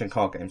collection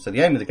card game. So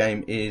the aim of the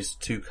game is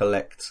to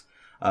collect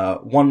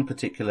one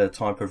particular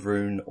type of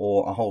rune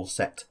or a whole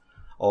set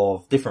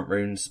of different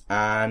runes,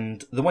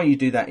 and the way you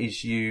do that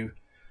is you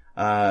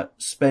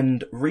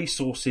spend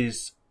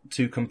resources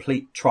to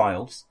complete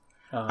trials,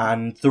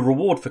 and the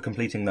reward for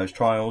completing those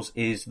trials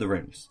is the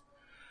runes.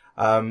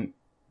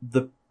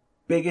 The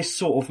biggest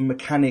sort of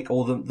mechanic,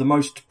 or the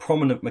most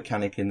prominent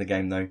mechanic in the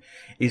game, though,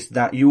 is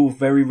that you will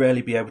very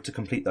rarely be able to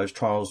complete those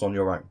trials on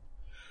your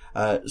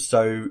own.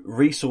 So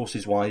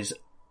resources-wise,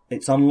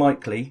 it's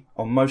unlikely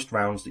on most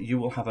rounds that you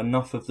will have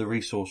enough of the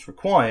resource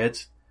required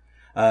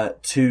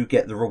to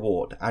get the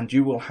reward, and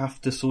you will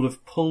have to sort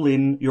of pull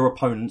in your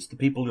opponents, the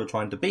people you're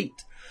trying to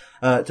beat,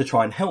 to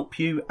try and help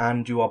you,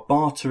 and you are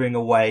bartering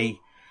away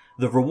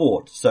the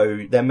reward.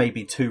 So there may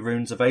be 2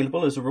 runes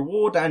available as a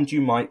reward, and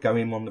you might go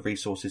in on the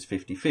resources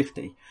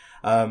 50-50.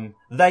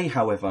 They,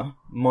 however,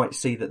 might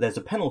see that there's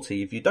a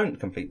penalty if you don't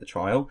complete the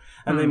trial,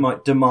 and they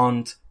might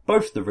demand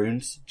both the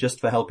runes just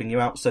for helping you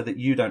out so that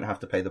you don't have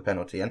to pay the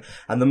penalty.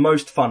 And the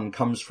most fun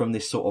comes from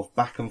this sort of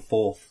back and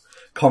forth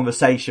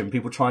conversation,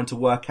 people trying to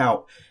work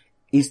out,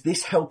 is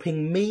this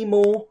helping me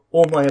more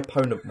or my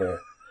opponent more?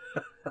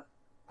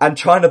 And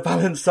trying to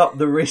balance up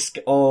the risk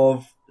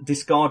of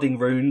discarding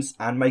runes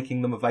and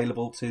making them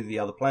available to the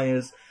other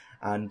players,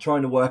 and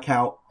trying to work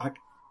out, I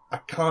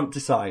can't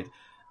decide.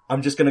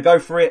 I'm just going to go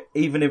for it,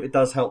 even if it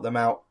does help them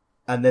out.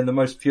 and then the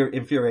most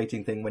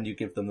infuriating thing when you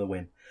give them the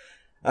win.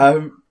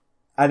 And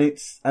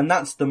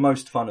that's the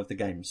most fun of the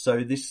game.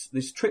 So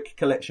this trick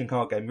collection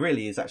card game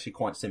really is actually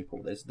quite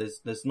simple.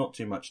 There's not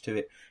too much to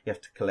it. You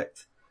have to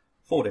collect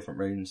 4 different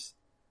runes,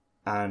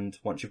 and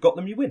once you've got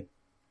them, you win.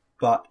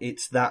 But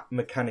it's that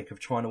mechanic of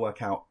trying to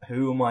work out,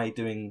 who am I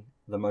doing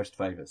the most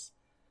favours?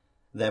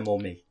 Them or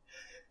me?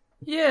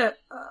 Yeah,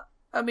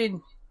 I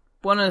mean,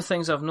 one of the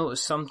things I've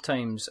noticed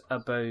sometimes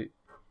about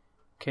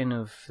kind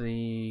of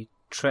the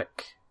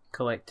trick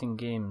collecting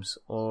games,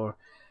 or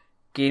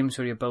games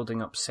where you're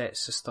building up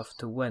sets of stuff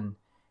to win,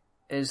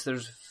 is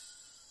there's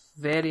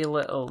very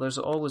little, there's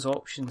always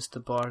options to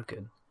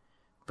bargain,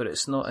 but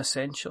it's not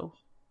essential.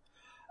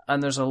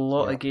 And there's a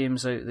lot of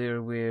games out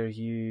there where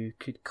you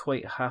could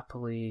quite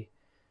happily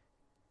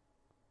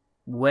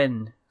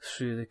win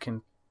through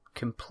the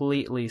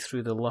completely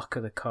through the luck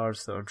of the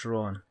cards that are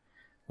drawn,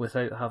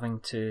 without having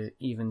to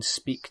even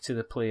speak to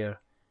the player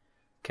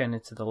kind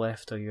of to the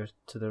left or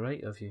to the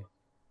right of you.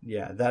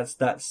 Yeah, that's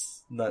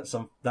not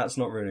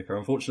Runicah.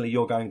 Unfortunately,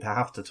 you're going to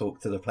have to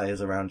talk to the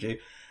players around you,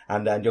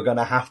 and you're going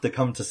to have to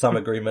come to some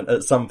agreement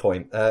at some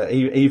point,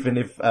 even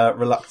if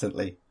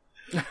reluctantly.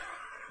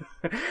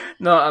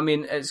 No, I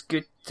mean, it's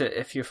good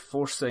if you're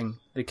forcing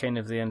the kind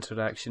of the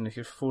interaction, if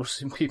you're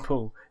forcing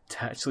people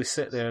to actually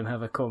sit there and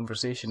have a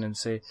conversation and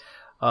say,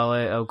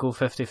 I'll go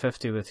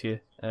 50-50 with you.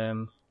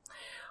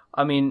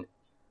 I mean,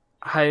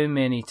 how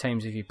many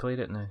times have you played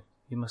it now?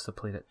 You must have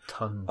played it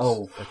tons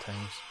of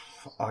times.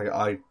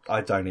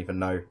 I don't even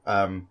know.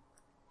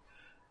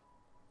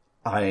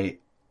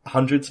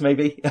 Hundreds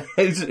maybe.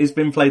 It's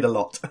been played a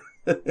lot.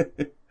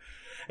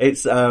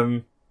 It's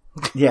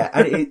yeah,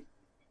 and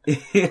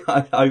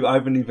I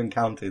haven't even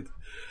counted.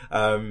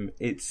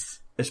 It's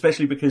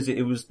especially because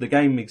the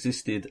game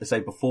existed,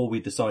 say, before we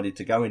decided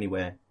to go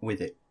anywhere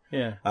with it.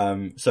 Yeah.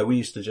 So we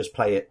used to just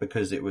play it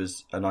because it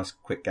was a nice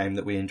quick game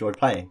that we enjoyed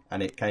playing,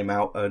 and it came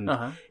out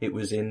and it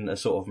was in a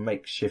sort of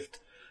makeshift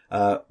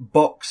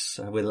box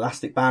with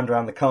elastic band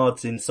around the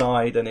cards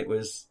inside, and it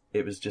was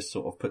just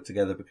sort of put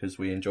together because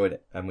we enjoyed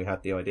it and we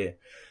had the idea.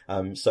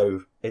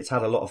 So it's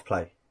had a lot of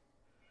play.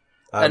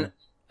 And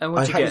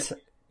what you get?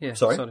 Yeah.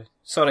 Sorry.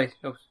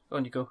 Oh,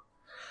 on you go.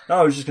 No,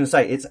 I was just going to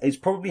say it's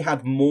probably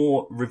had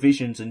more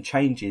revisions and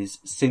changes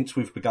since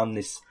we've begun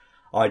this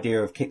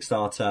idea of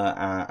Kickstarter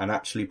and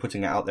actually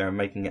putting it out there and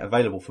making it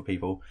available for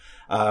people.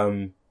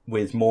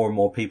 With more and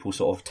more people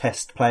sort of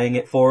test playing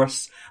it for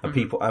us, and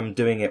people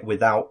doing it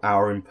without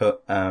our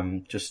input,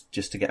 just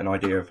to get an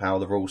idea of how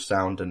the rules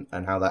sound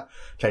and how that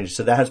changes.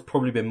 So there has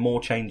probably been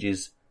more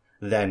changes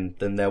then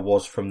than there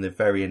was from the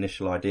very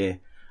initial idea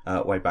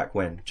way back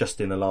when, just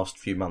in the last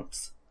few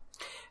months.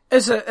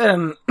 Is it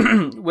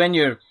when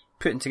you're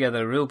putting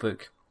together a rule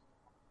book?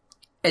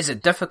 Is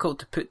it difficult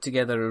to put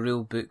together a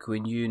rule book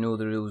when you know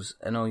the rules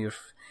and all your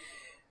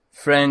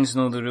friends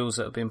know the rules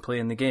that have been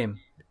playing the game?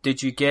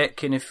 Did you get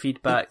kind of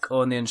feedback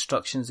on the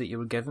instructions that you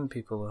were giving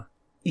people?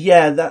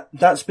 Yeah,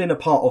 that's been a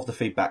part of the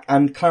feedback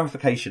and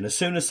clarification. As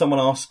soon as someone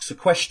asks a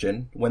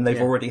question when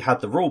they've already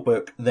had the rule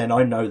book, then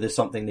I know there's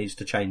something needs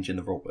to change in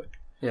the rule book.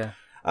 Yeah.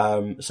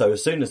 So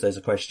as soon as there's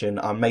a question,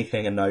 I'm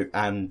making a note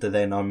and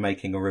then I'm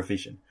making a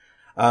revision.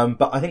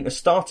 But I think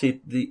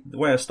the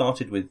way I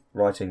started with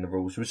writing the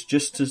rules was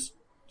just to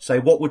say,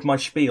 what would my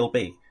spiel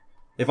be?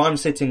 If I'm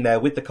sitting there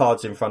with the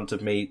cards in front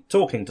of me,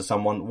 talking to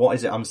someone, what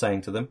is it I'm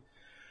saying to them?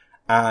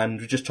 And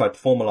we just tried to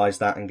formalise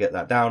that and get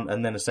that down.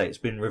 And then I say it's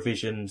been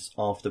revisions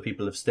after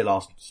people have still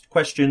asked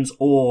questions,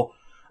 or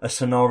a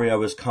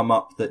scenario has come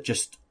up that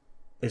just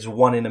is a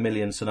 1 in a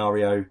million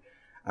scenario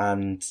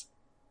and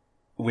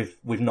we've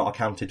not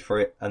accounted for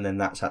it. And then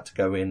that's had to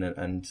go in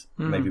and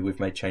maybe we've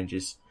made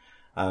changes.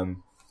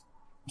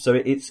 So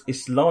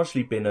it's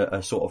largely been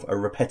a sort of a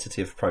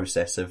repetitive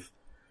process of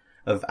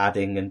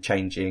adding and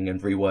changing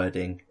and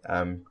rewording,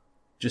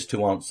 just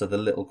to answer the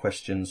little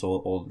questions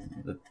or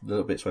the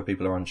little bits where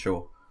people are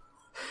unsure.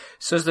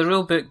 So is the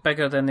rule book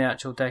bigger than the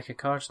actual deck of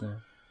cards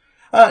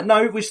now?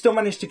 No, we still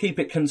managed to keep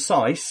it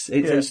concise.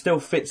 It still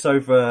fits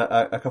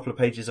over a couple of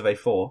pages of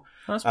A4.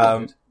 That's pretty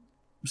good.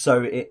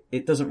 So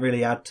it doesn't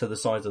really add to the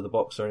size of the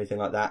box or anything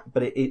like that,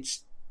 but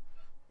it's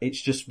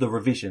just the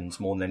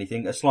revisions more than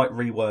anything, a slight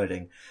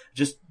rewording,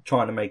 just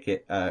trying to make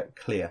it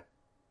clear.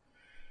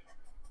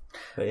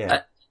 But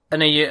yeah.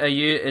 And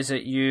is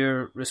it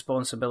your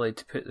responsibility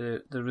to put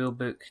the rule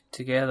book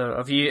together?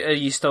 Are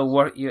you still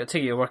I take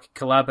it you're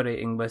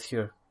collaborating with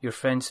your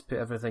friends to put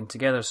everything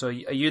together. So are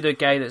you the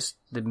guy that's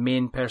the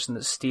main person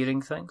that's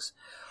steering things?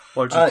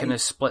 Or do you kind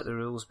of split the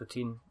rules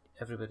between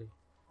everybody?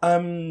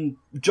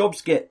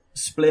 Jobs get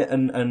split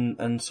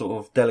and sort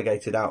of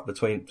delegated out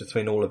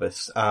between all of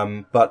us.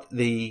 But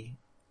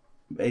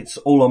it's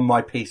all on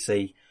my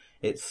PC.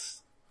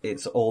 It's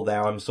all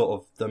there. I'm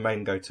sort of the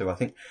main go-to. I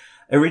think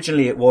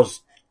originally it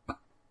was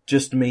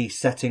just me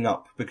setting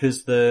up,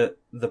 because the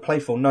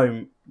Playful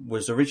Gnome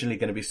was originally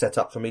going to be set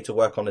up for me to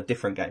work on a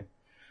different game.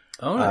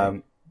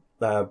 Oh,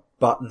 right.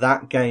 But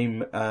that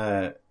game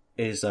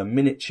is a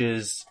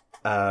miniatures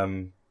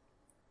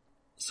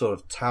sort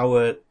of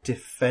tower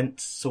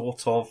defense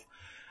sort of,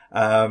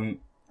 and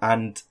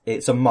and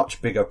it's a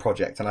much bigger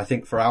project. And I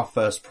think for our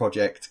first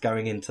project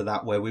going into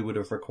that, where we would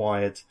have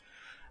required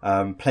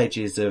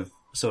pledges of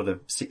sort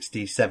of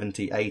 60,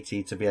 70,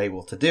 80 to be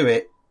able to do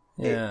it,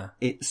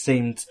 it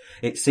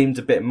seemed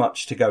a bit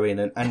much to go in.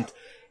 And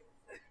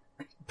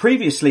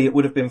previously it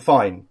would have been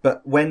fine,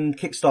 but when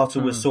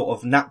Kickstarter was sort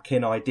of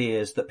napkin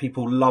ideas that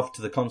people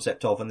loved the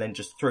concept of and then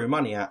just threw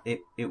money at,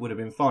 it would have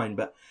been fine.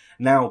 But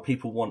now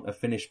people want a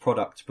finished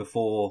product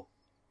before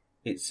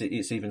it's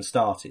even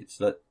started.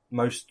 So that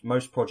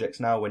most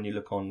projects now, when you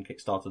look on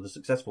Kickstarter, the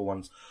successful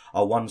ones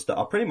are ones that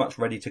are pretty much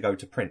ready to go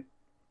to print.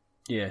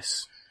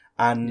 Yes.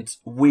 And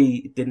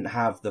we didn't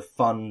have the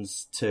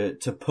funds to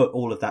put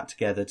all of that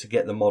together, to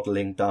get the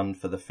modelling done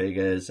for the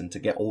figures and to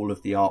get all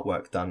of the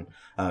artwork done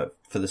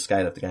for the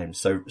scale of the game.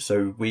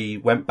 So we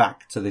went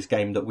back to this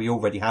game that we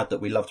already had,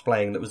 that we loved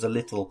playing, that was a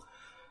little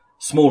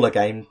smaller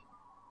game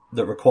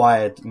that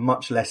required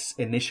much less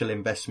initial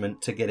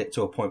investment to get it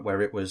to a point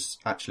where it was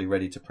actually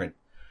ready to print.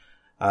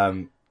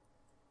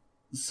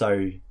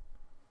 So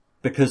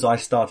because I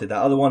started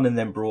that other one and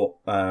then brought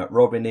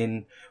Robin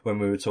in when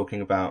we were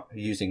talking about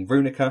using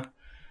Runicah,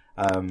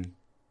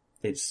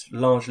 it's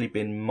largely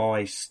been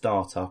my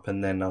startup,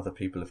 and then other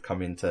people have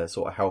come in to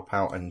sort of help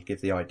out and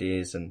give the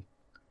ideas. And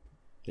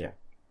yeah.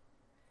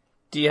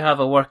 Do you have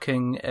a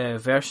working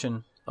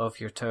version of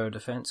your tower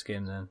defense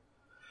game then?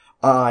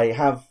 I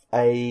have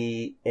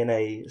in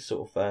a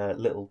sort of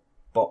little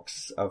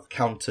box of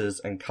counters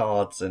and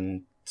cards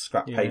and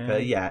scrap paper.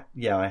 Yeah,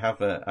 I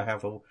have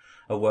a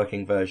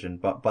working version,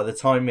 but by the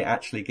time it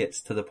actually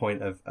gets to the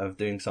point of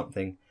doing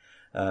something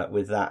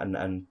with that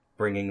and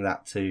bringing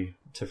that to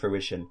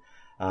fruition,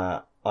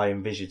 I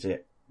envisage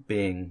it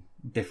being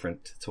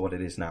different to what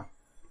it is now.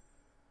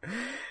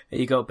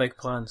 You got big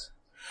plans?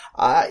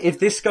 If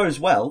this goes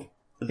well,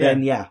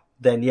 then yeah.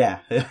 It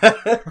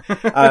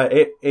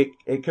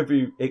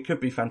could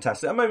be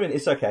fantastic. At the moment,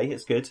 it's okay.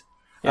 It's good.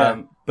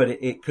 Yeah. But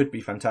it could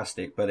be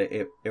fantastic, but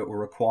it will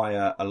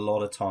require a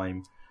lot of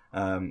time,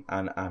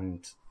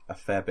 and a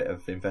fair bit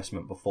of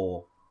investment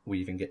before we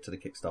even get to the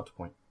Kickstarter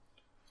point.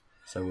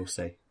 So we'll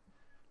see.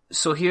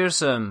 So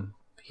here's a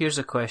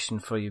question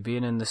for you,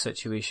 being in the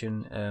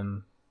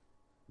situation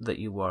that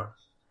you were.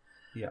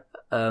 Yeah.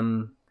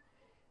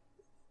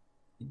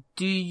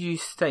 Do you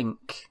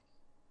think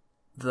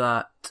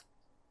that,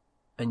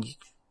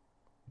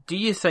 do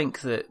you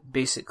think that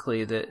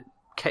basically that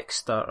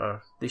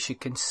Kickstarter, they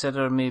should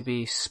consider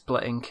maybe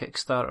splitting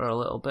Kickstarter a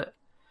little bit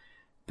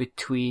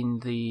between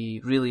the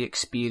really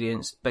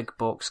experienced big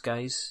box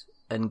guys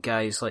and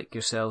guys like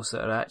yourselves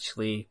that are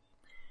actually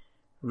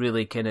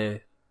really kind of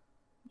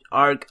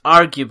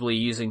arguably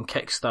using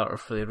Kickstarter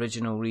for the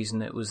original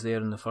reason it was there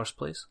in the first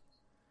place?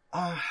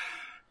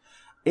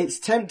 It's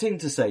tempting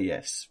to say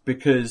yes,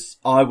 because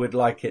I would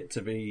like it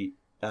to be,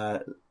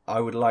 I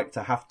would like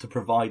to have to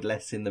provide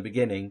less in the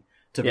beginning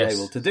to be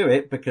able to do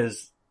it,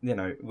 because, you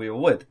know, we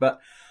all would.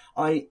 But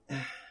I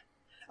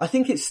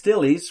think it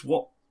still is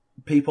what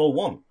people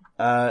want.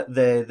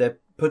 They're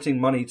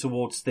putting money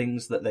towards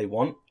things that they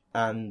want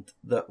and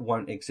that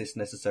won't exist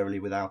necessarily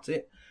without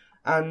it.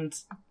 And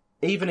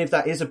even if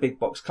that is a big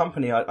box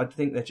company, I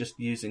think they're just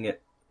using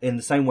it in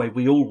the same way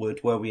we all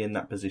would were we in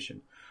that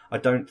position. I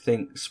don't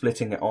think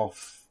splitting it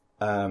off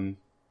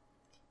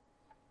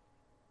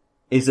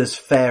is as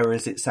fair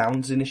as it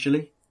sounds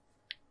initially.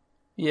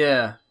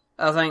 Yeah,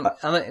 I think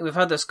we've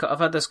had this. I've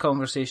had this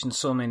conversation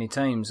so many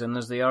times, and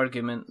there's the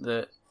argument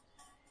that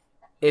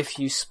if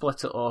you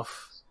split it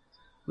off,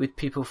 would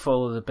people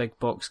follow the big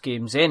box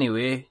games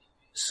anyway?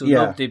 So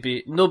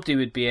nobody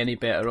would be any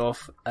better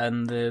off,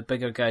 and the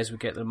bigger guys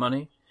would get their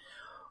money.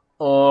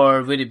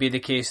 Or would it be the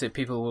case that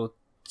people will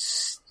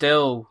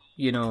still,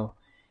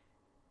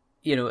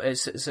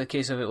 it's a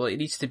case of it, well, it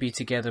needs to be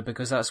together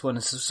because that's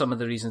some of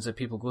the reasons that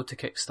people go to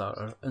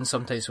Kickstarter. And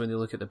sometimes when they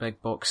look at the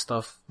big box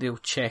stuff, they'll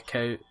check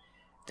out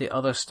the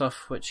other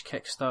stuff which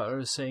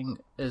Kickstarter is saying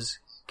is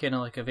kind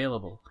of like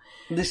available.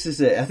 This is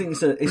it. I think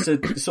it's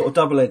a sort of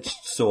double-edged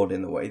sword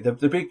in the way. The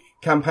big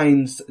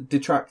campaigns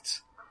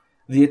detract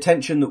the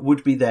attention that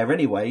would be there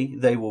anyway.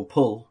 They will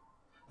pull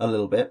a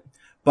little bit,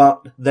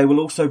 but they will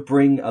also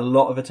bring a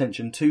lot of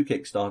attention to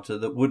Kickstarter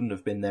that wouldn't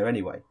have been there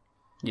anyway.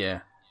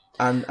 Yeah.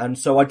 And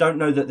so I don't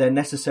know that they're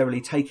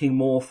necessarily taking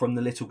more from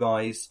the little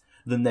guys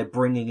than they're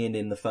bringing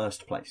in the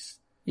first place.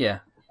 Yeah.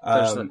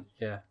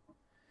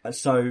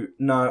 So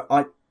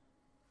no,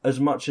 as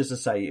much as I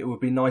say, it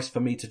would be nice for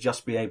me to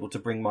just be able to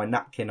bring my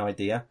napkin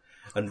idea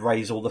and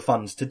raise all the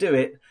funds to do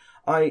it.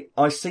 I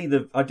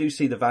do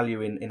see the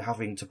value in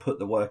having to put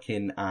the work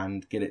in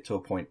and get it to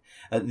a point.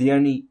 The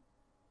only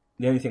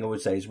thing I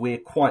would say is we're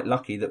quite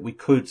lucky that we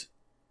could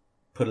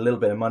put a little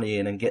bit of money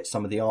in and get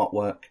some of the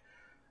artwork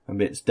and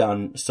bits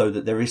done so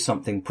that there is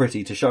something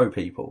pretty to show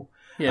people.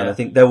 Yeah. And I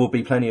think there will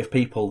be plenty of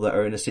people that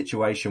are in a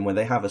situation where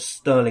they have a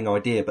sterling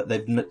idea, but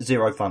they've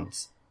zero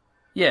funds.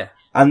 Yeah.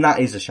 And that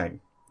is a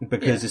shame,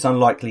 because it's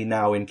unlikely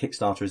now in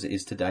Kickstarter as it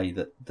is today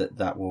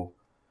that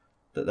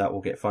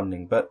will get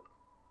funding. But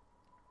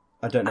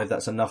I don't know if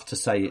that's enough to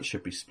say it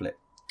should be split.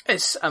 It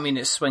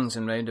swings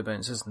and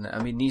roundabouts, isn't it?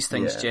 I mean, these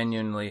things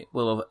genuinely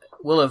will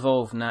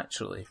evolve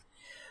naturally.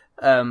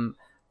 And,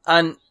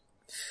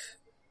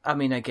 I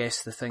mean, I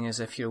guess the thing is,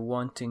 if you're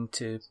wanting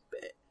to...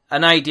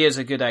 An idea is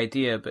a good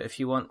idea, but if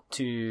you want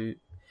to,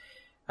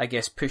 I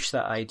guess, push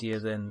that idea,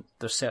 then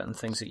there's certain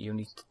things that you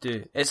need to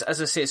do. It's,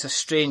 as I say,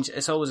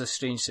 it's always a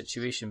strange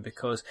situation,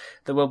 because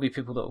there will be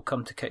people that will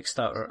come to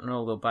Kickstarter and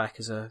all they'll back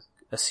is a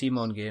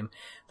CMON game.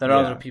 There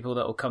are other people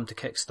that will come to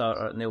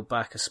Kickstarter and they'll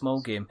back a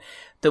small game.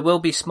 There will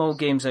be small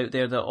games out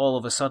there that all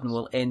of a sudden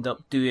will end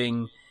up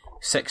doing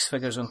 6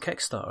 figures on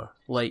Kickstarter,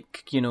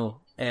 like,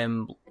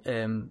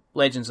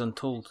 Legends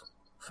Untold,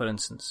 for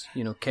instance,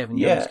 Kevin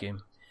Young's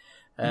game.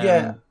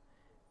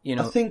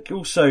 I think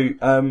also,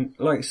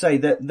 like I say,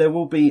 that there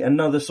will be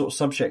another sort of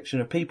subsection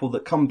of people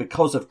that come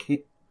because of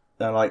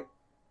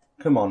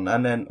come on,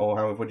 and then, or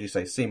however would you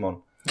say,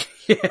 Simon.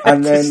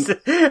 And then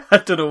I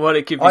don't know what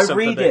it could be. I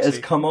read it as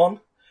 "come on"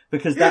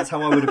 because that's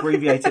how I would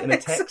abbreviate it in a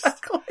text,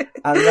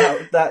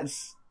 and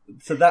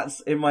that's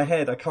in my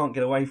head. I can't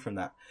get away from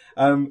that.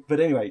 But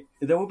anyway,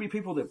 there will be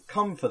people that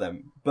come for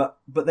them, but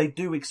they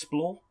do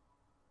explore.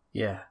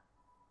 Yeah,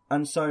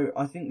 and so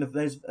I think that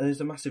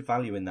there's a massive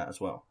value in that as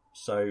well.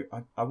 So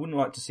I wouldn't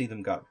like to see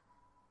them go.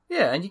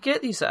 Yeah, and you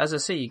get these, as I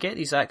say, you get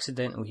these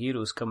accidental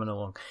heroes coming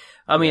along.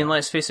 I mean,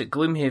 let's face it,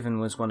 Gloomhaven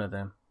was one of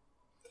them.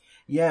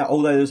 Yeah,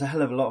 although there's a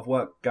hell of a lot of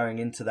work going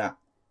into that.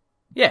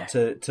 Yeah.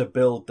 To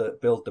build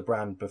the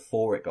brand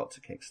before it got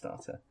to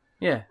Kickstarter.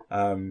 Yeah.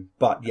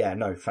 But yeah,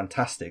 no,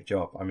 fantastic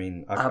job. I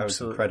mean, that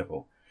was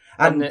incredible.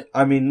 And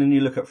I mean, then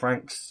you look at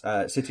Frank's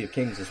City of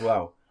Kings as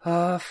well.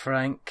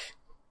 Frank.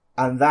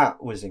 And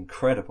that was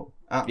incredible.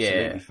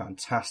 Absolutely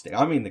fantastic.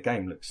 I mean, the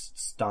game looks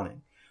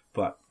stunning,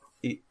 but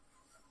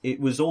it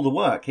was all the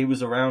work. He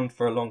was around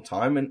for a long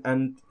time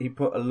and he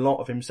put a lot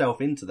of himself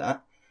into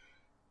that.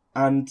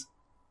 And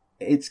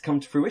it's come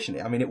to fruition.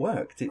 I mean, it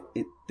worked.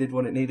 It did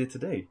what it needed to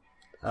do.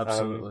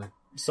 Absolutely.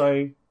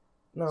 So,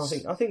 no,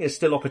 I think there's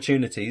still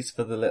opportunities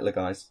for the littler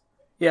guys.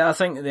 Yeah, I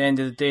think at the end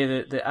of the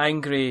day,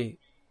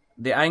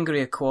 the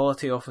angry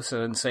equality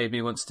officer inside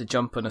me wants to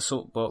jump on a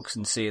soapbox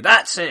and say,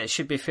 "That's it. It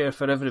should be fair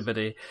for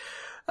everybody."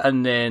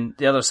 And then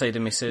the other side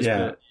of me says,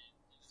 "But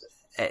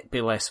it'd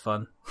be less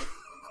fun."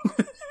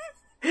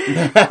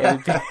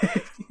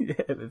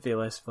 It would be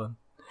less fun.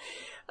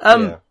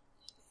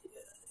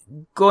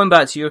 Going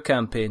back to your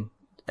campaign,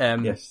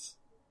 yes.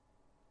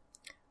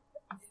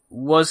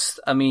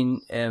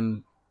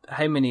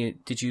 How many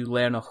did you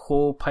learn? A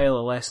whole pile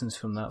of lessons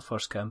from that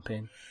first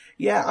campaign?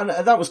 Yeah, and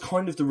that was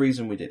kind of the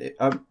reason we did it.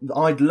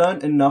 I'd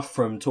learnt enough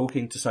from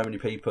talking to so many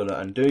people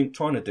and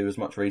trying to do as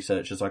much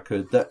research as I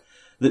could that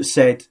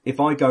said, if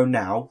I go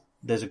now,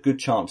 there's a good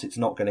chance it's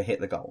not going to hit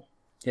the goal.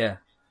 Yeah.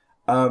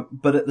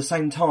 But at the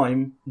same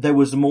time, there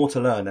was more to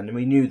learn, and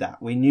we knew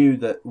that. We knew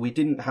that we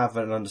didn't have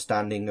an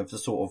understanding of the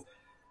sort of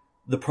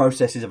the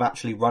processes of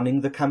actually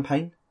running the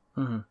campaign,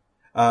 and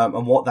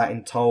what that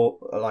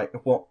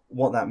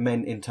what that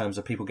meant in terms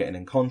of people getting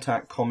in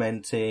contact,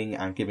 commenting,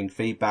 and giving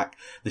feedback.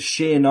 The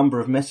sheer number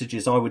of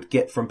messages I would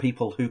get from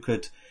people who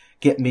could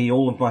get me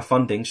all of my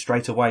funding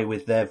straight away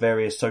with their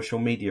various social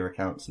media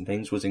accounts and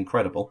things was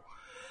incredible.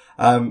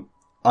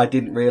 I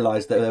didn't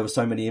realise that there were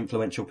so many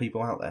influential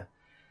people out there.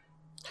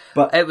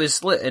 But it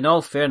was, in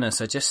all fairness,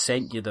 I just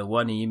sent you the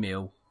one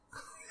email.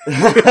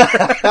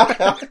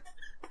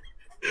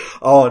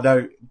 Oh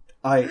no,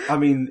 I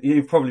mean,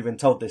 you've probably been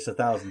told this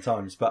 1,000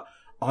 times, but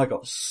I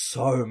got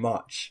so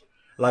much.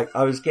 Like,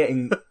 I was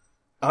getting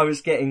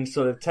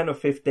sort of 10 or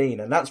 15,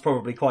 and that's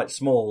probably quite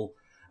small,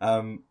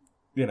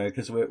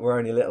 because we're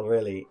only little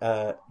really,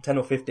 10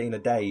 or 15 a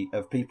day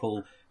of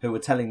people who were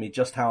telling me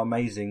just how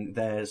amazing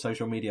their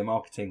social media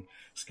marketing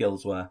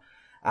skills were,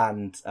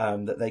 and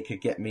that they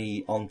could get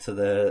me onto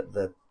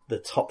the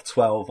top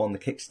 12 on the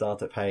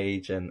Kickstarter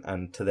page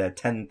and to their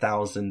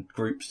 10,000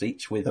 groups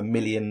each with 1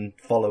 million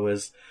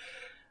followers.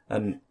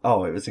 And,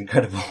 it was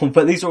incredible.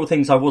 But these are all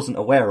things I wasn't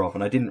aware of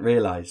and I didn't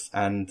realise.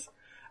 And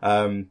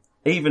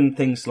even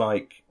things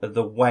like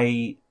the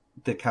way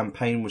the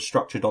campaign was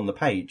structured on the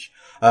page.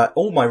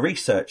 All my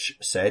research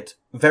said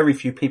very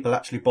few people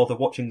actually bother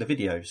watching the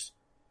videos.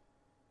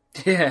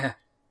 Yeah.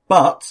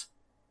 But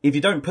if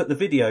you don't put the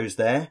videos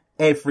there,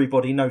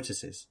 everybody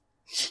notices.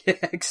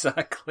 Yeah,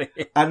 exactly.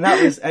 And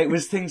it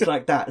was things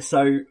like that.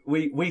 So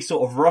we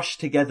sort of rushed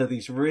together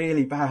these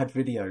really bad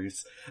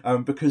videos,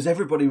 because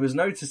everybody was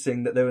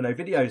noticing that there were no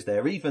videos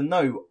there, even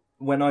though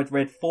when I'd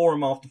read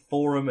forum after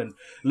forum and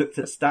looked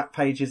at stat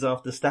pages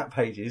after stat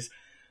pages,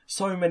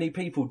 so many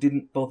people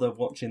didn't bother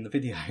watching the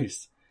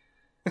videos.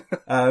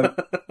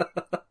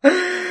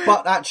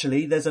 But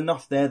actually there's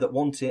enough there that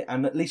want it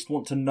and at least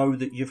want to know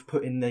that you've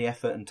put in the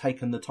effort and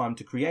taken the time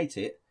to create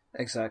it.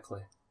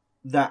 Exactly.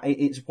 That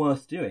it's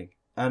worth doing.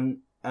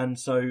 And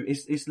so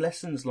it's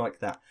lessons like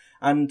that.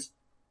 And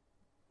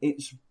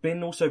it's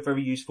been also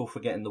very useful for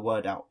getting the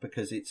word out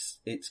because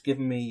it's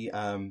given me,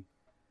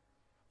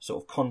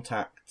 sort of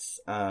contacts,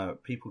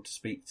 people to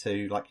speak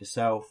to like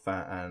yourself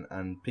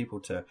and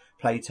people to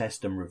play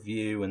test and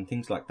review and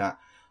things like that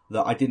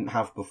I didn't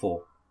have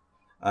before.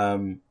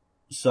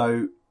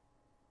 So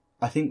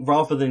I think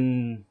rather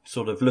than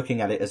sort of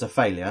looking at it as a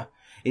failure,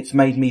 it's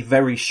made me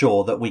very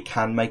sure that we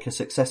can make a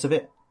success of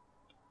it.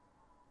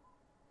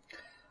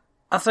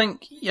 I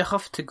think you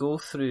have to go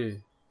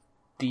through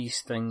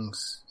these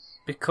things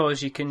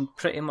because you can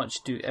pretty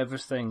much do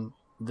everything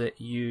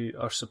that you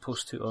are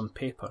supposed to on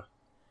paper.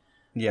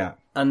 Yeah.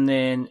 And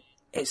then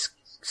it's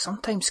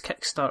sometimes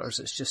Kickstarters,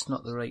 it's just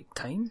not the right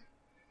time.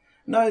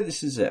 No,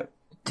 this is it.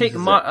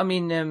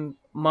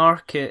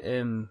 Mark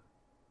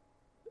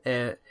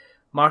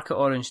at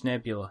Orange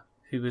Nebula,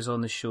 who was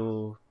on the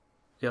show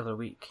the other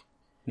week.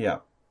 Yeah.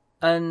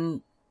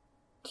 And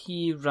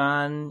he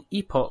ran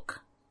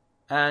Epoch,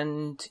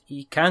 and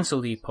he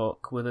cancelled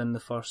Epoch within the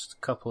first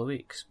couple of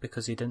weeks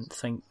because he didn't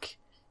think...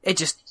 It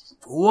just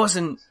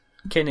wasn't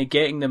kind of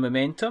getting the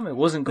momentum. It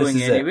wasn't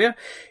going anywhere.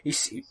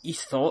 He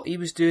thought he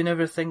was doing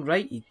everything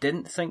right. He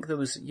didn't think there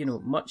was,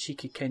 much he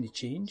could kind of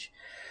change.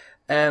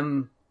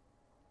 And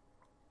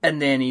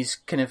then he's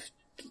kind of,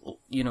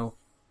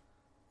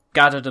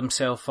 gathered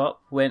himself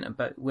up, went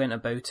about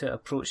it,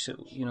 approached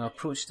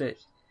it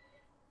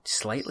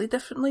slightly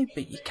differently,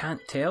 but you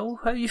can't tell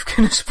how you've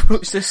kind of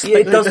approached this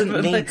slightly differently. It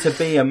doesn't need to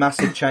be a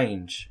massive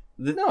change.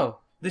 No.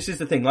 This is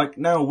the thing. Like,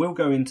 now we'll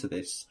go into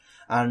this,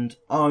 and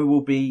I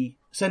will be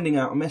sending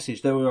out a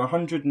message. There were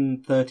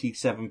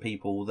 137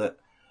 people that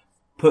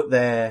put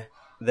their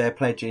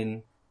pledge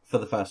in for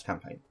the first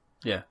campaign.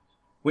 Yeah.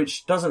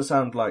 Which doesn't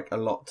sound like a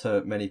lot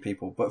to many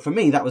people, but for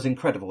me that was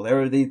incredible.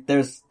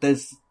 There's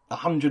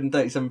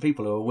 137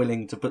 people who are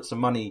willing to put some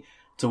money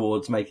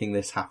towards making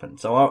this happen.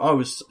 So I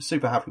was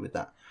super happy with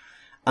that.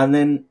 And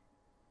then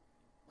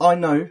I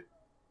know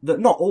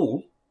that not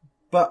all,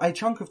 but a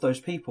chunk of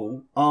those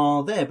people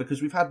are there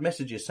because we've had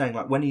messages saying,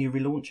 like, when are you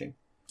relaunching?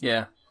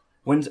 Yeah.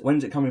 When's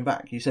it coming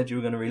back? You said you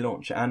were going to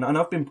relaunch. And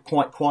I've been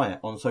quite quiet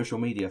on social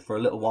media for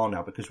a little while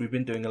now because we've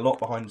been doing a lot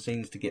behind the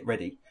scenes to get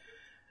ready.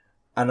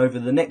 And over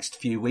the next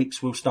few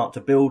weeks, we'll start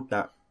to build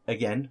that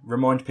again,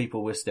 remind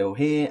people we're still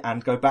here,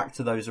 and go back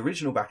to those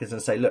original backers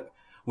and say, look,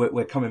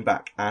 we're coming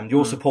back, and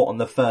your support on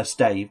the first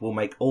day will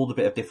make all the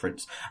bit of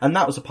difference. And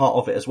that was a part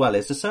of it as well.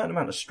 There's a certain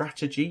amount of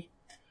strategy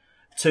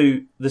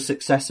to the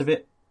success of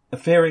it.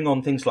 Appearing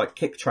on things like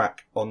KickTrack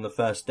on the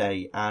first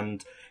day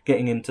and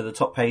getting into the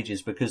top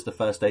pages because the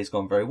first day's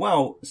gone very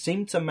well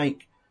seemed to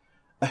make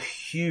a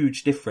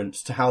huge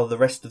difference to how the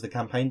rest of the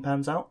campaign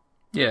pans out.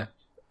 Yeah.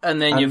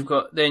 And then you've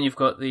got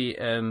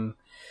the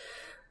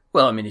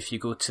well, I mean, if you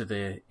go to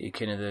the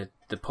kind of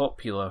the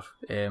popular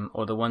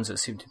or the ones that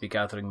seem to be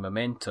gathering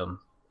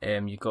momentum,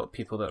 you've got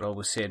people that are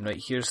always saying,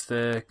 right, here's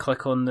the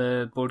click on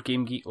the Board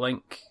Game Geek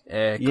link,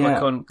 click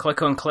on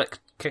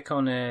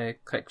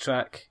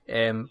KickTrack.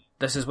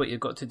 This is what you've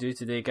got to do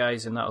today,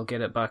 guys, and that'll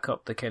get it back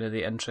up the kind of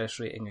the interest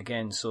rating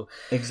again. So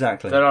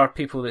exactly, there are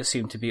people that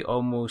seem to be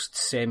almost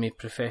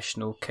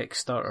semi-professional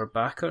Kickstarter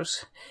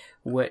backers,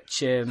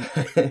 which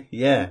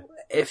yeah.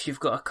 If you've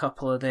got a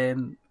couple of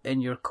them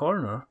in your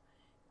corner,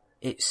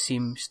 it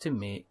seems to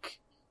make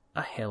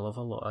a hell of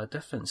a lot of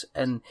difference.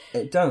 And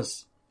it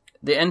does.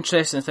 The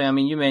interesting thing, I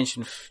mean, you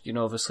mentioned,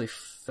 obviously,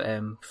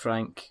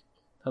 Frank.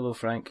 Hello,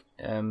 Frank.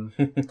 Who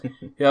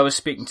I was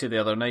speaking to the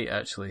other night,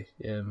 actually,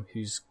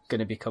 who's going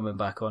to be coming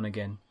back on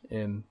again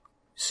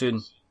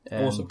soon.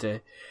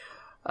 Awesome.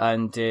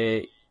 And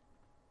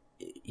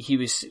he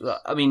was,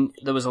 I mean,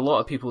 there was a lot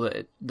of people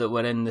that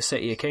were in the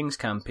City of Kings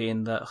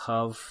campaign that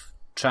have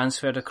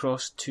transferred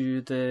across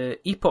to the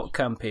Epoch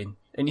campaign.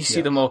 And you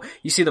see them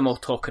all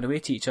talking away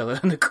to each other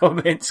in the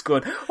comments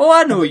going, oh,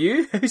 I know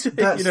you. That's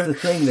the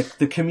thing.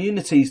 The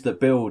communities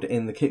that build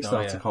in the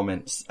Kickstarter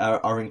comments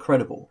are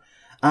incredible.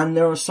 And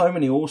there are so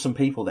many awesome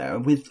people there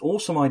with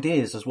awesome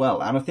ideas as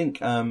well. And I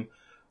think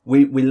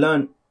we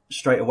learned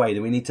straight away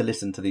that we need to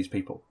listen to these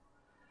people.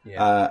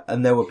 Yeah.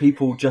 And there were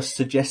people just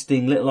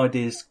suggesting little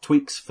ideas,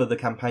 tweaks for the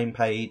campaign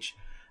page,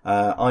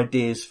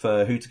 ideas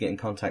for who to get in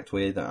contact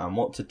with and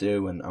what to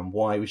do and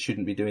why we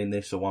shouldn't be doing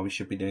this or why we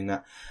should be doing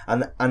that.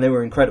 And they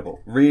were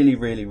incredible. Really,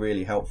 really,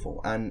 really helpful.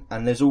 And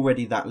there's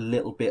already that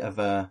little bit of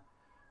a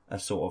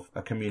sort of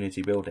a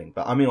community building.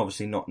 But I mean,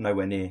 obviously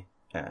nowhere near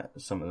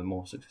some of the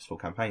more successful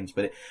campaigns,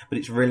 but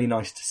it's really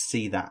nice to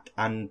see that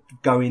and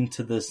go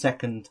into the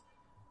second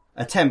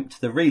attempt,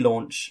 the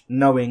relaunch,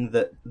 knowing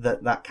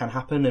that can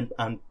happen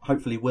and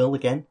hopefully will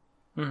again.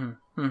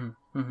 Mm-hmm,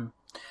 mm-hmm, mm-hmm.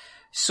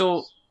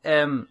 So,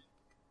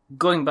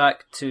 going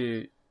back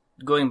to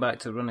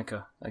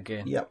Runicah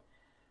again. Yep.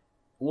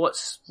 What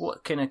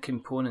kind of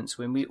components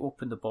when we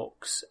open the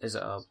box? Is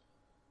it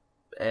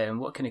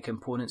what kind of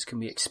components can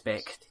we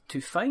expect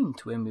to find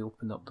when we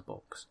open up the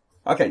box?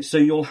 Okay, so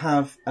you'll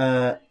have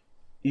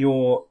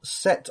your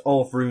set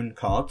of rune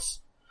cards.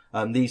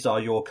 These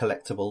are your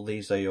collectible.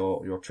 These are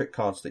your trick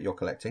cards that you're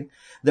collecting.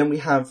 Then we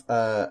have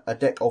a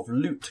deck of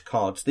loot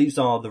cards. These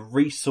are the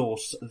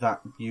resource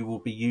that you will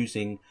be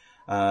using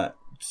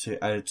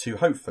to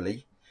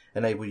hopefully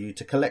enable you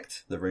to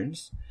collect the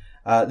runes.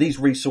 These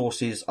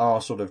resources are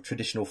sort of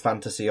traditional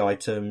fantasy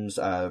items,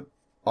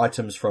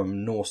 items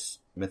from Norse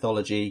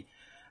mythology,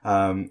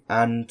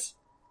 and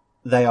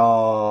they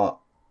are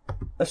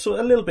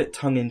a little bit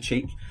tongue in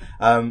cheek,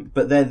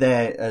 but they're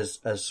there as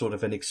sort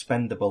of an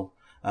expendable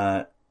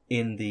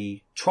in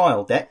the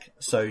trial deck.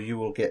 So you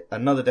will get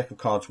another deck of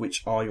cards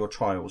which are your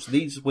trials.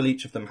 These will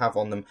each of them have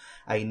on them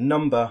a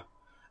number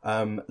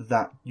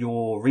that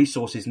your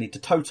resources need to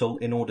total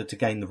in order to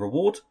gain the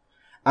reward,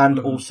 and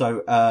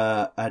also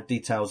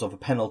details of a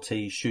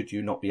penalty should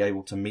you not be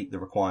able to meet the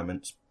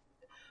requirements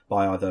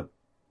by either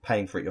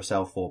paying for it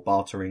yourself or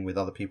bartering with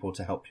other people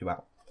to help you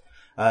out.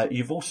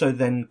 You've also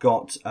then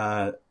got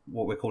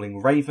what we're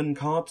calling Raven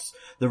cards.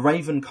 The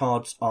Raven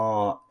cards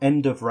are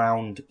end of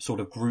round sort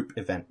of group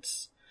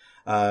events.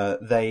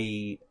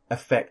 They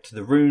affect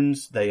the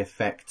runes, they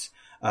affect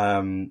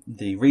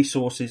the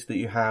resources that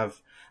you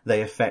have,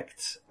 they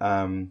affect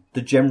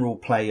the general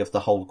play of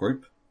the whole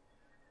group.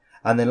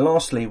 And then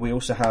lastly, we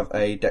also have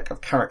a deck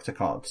of character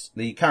cards.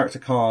 The character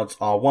cards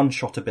are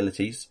one-shot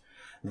abilities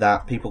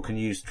that people can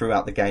use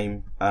throughout the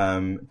game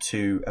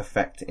to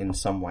affect in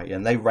some way.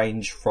 And they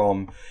range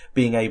from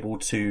being able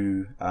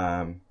to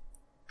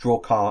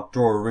draw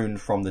a rune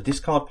from the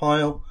discard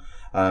pile,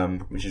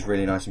 which is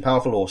really nice and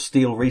powerful, or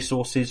steal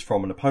resources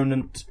from an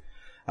opponent,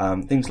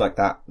 things like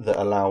that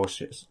allow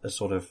us a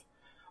sort of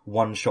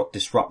one-shot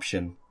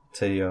disruption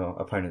to your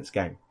opponent's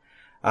game.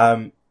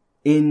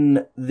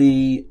 In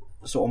the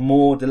sort of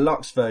more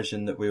deluxe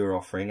version that we were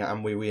offering,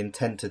 and we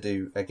intend to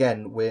do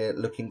again, we're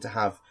looking to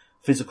have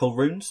physical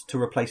runes to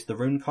replace the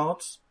rune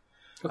cards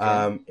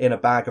in a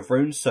bag of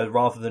runes. So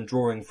rather than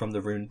drawing from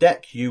the rune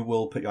deck, you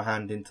will put your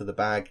hand into the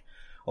bag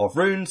of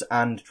runes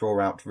and draw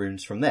out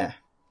runes from there,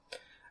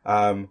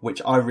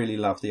 which I really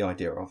love the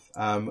idea of.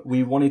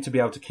 We wanted to be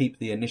able to keep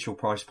the initial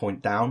price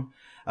point down,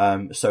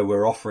 so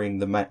we're offering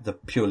the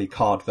purely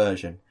card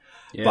version.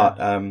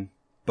 Yeah.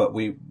 But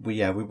we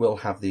will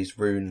have these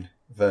rune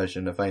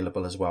version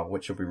available as well,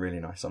 which will be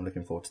really nice. I'm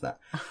looking forward to that.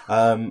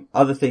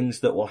 Other things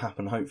that will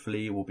happen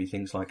hopefully will be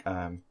things like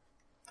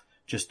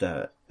just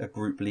a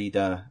group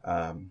leader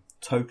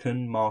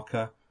token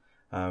marker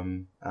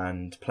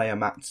and player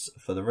mats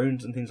for the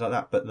runes and things like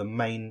that, but the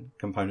main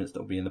components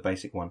that will be in the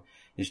basic one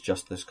is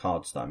just those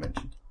cards that I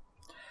mentioned.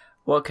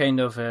 What kind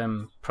of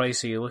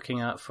price are you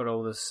looking at for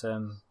all this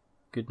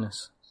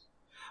goodness?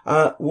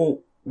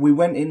 Well, we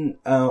went in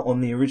on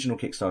the original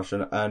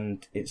Kickstarter,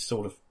 and it's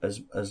sort of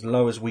as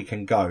low as we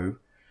can go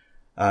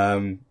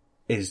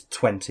is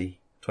 £20.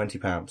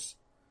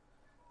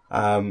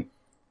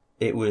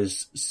 It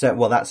was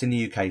that's in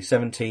the UK,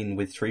 17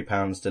 with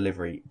 £3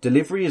 delivery.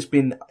 Delivery has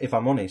been, if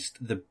I'm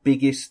honest, the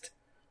biggest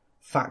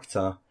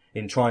factor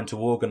in trying to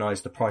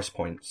organise the price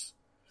points.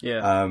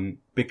 Yeah.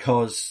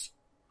 Because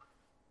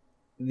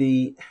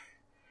we've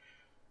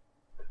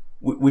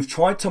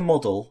tried to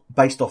model,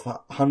 based off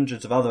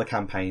hundreds of other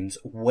campaigns,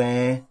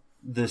 where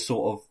the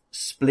sort of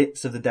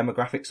splits of the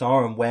demographics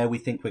are and where we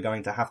think we're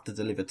going to have to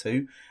deliver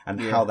to, and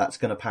how that's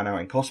going to pan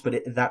out in cost,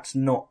 but that's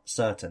not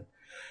certain.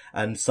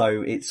 And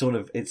so it's all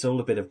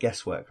a bit of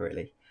guesswork,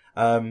 really.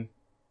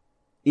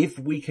 If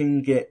we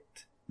can get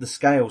the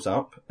scales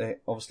up,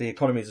 obviously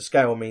economies of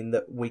scale mean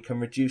that we can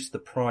reduce the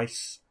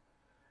price,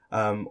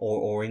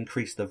 or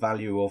increase the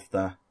value of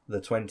the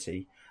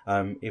 20,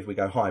 if we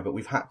go high, but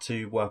we've had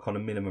to work on a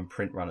minimum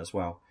print run as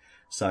well.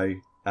 So,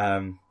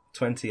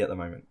 20 at the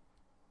moment.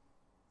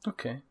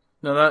 Okay.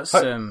 No, that's,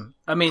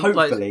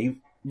 hopefully,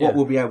 what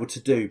we'll be able to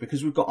do,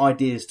 because we've got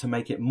ideas to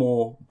make it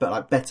more, but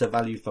like better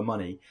value for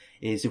money,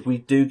 is if we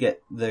do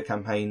get the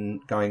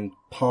campaign going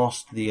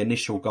past the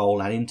initial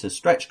goal and into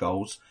stretch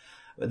goals,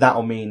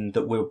 that'll mean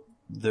that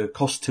the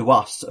cost to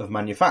us of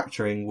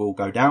manufacturing will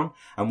go down,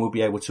 and we'll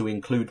be able to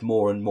include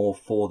more and more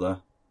for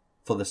the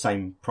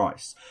same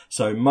price.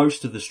 So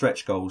most of the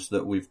stretch goals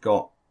that we've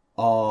got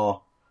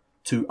are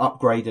to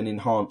upgrade and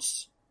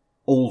enhance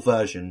all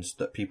versions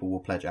that people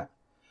will pledge at,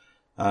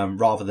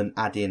 rather than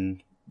add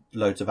in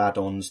loads of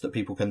add-ons that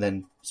people can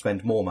then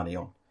spend more money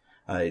on.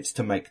 It's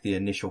to make the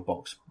initial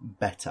box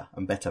better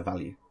and better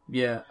value.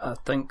 Yeah, I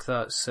think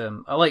that's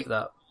I like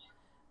that.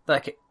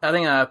 Like, I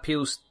think it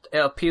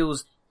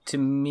appeals to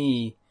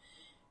me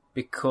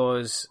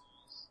because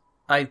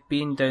I've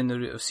been down the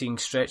route of seeing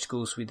stretch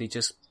goals where they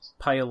just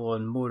pile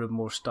on more and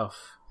more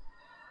stuff,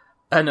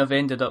 and I've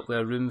ended up with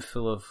a room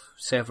full of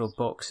several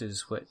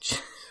boxes which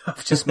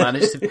I've just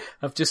managed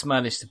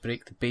to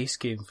break the base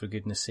game, for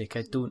goodness sake.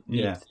 I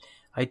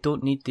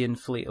don't need the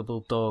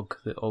inflatable dog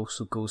that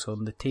also goes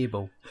on the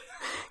table.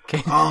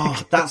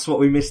 That's what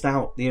we missed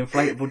out, the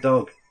inflatable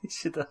dog. You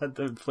should have had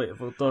the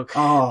inflatable dog.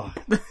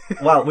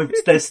 Well,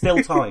 there's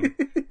still time.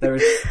 There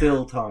is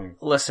still time.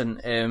 Listen,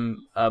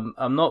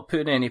 I'm not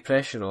putting any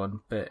pressure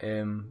on, but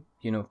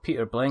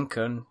Peter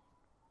Blenker,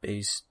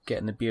 he's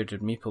getting the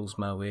bearded meeples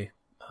my way.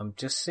 I'm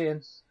just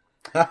saying.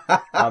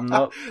 I'm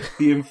not...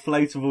 The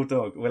inflatable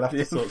dog. We'll have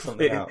to sort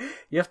something out.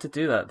 You have to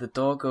do that. The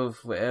dog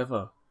of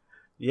whatever.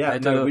 Yeah,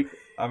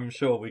 I'm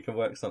sure we can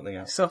work something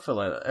out. Something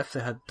like that. If they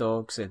had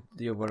dogs in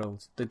your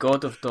world. The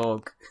god of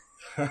dog.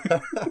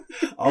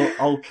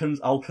 I'll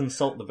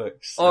consult the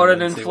books or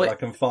and see what I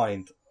can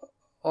find.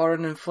 Or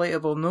an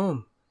inflatable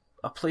gnome.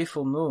 A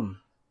playful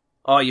gnome.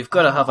 Oh, you've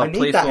got to have a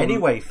playful... I need that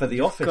anyway for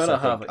the office,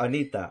 I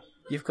need that.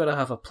 You've got to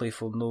have a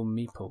Playful Gnome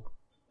meeple.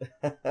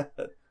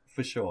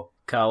 For sure.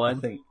 Callan?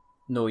 I think.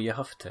 No, you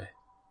have to.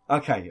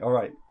 Okay,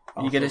 alright.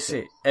 You gotta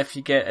say, if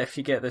you get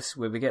this,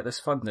 when we get this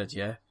funded,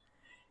 yeah,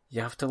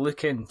 you have to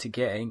look into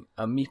getting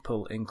a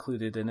meeple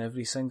included in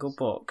every single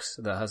box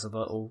that has the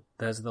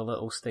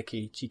little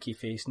sticky, cheeky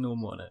face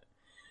gnome on it.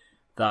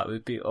 That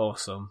would be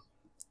awesome.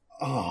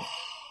 Oh.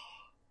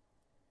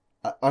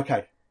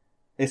 Okay.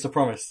 It's a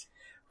promise.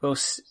 Well,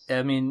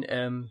 I mean,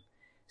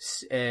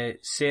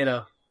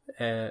 Sarah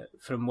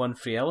from One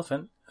Free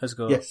Elephant has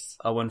got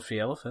a One Free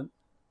Elephant.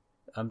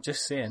 I'm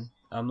just saying.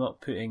 I'm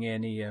not putting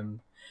any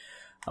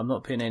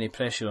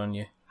pressure on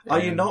you. Are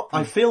you not?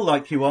 I feel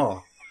like you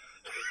are.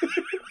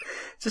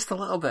 Just a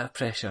little bit of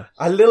pressure.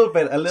 A little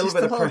bit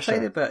of pressure.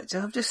 Tiny bit.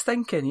 I'm just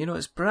thinking,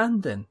 it's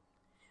branding.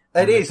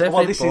 It is.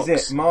 Well, this is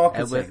it.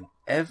 Marketing. With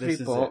every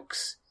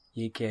box,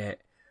 you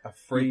get a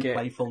free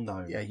Playful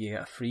Gnome. Yeah, you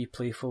get a free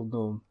Playful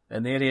Gnome.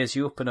 And there he is.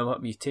 You open him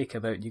up, you take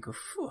him out, and you go,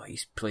 "Oh,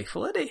 he's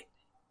playful, isn't he?"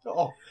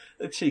 Oh,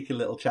 a cheeky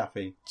little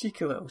chappy.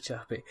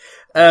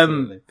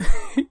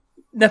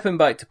 Nipping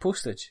back to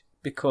postage,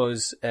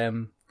 because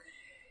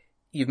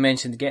you've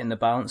mentioned getting the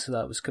balance of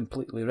that was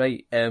completely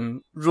right.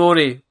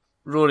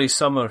 Rory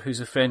Summer, who's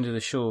a friend of the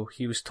show,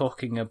 he was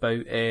talking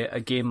about a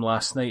game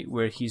last night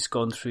where he's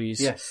gone through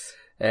his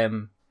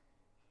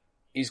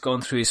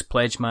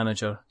pledge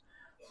manager,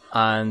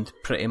 and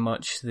pretty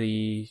much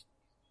the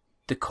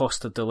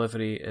cost of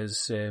delivery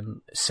is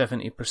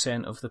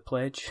 70% of the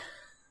pledge.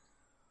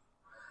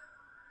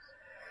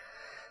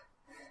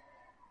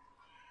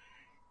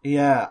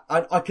 Yeah,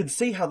 I can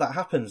see how that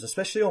happens,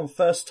 especially on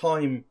first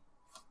time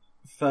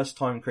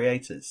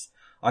creators.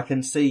 I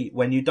can see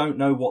when you don't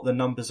know what the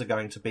numbers are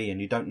going to be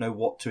and you don't know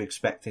what to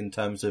expect in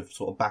terms of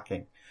sort of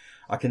backing.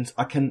 I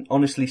can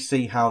honestly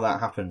see how that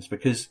happens,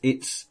 because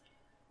it's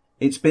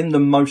been the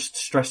most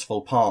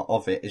stressful part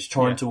of it, is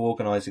trying to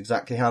organise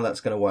exactly how that's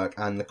going to work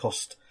and the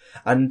cost.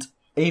 And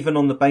even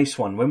on the base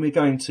one, when we're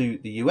going to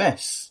the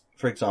US,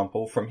 for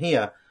example, from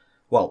here,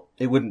 well,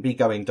 it wouldn't be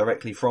going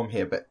directly from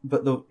here, but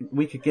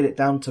we could get it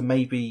down to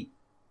maybe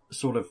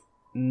sort of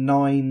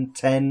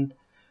 £9-10.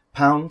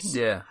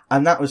 Yeah.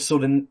 And that was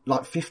sort of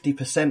like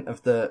 50%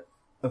 of the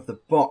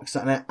box,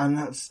 and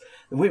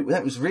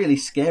that was really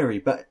scary,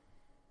 but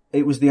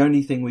it was the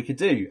only thing we could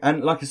do.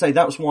 And like I say,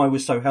 that was why I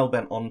was so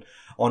hellbent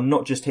on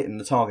not just hitting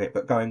the target,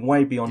 but going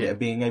way beyond it and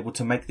being able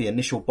to make the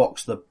initial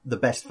box the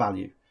best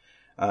value,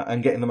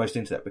 and getting the most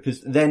into that,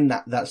 because then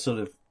that sort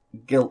of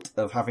guilt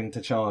of having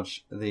to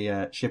charge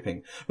the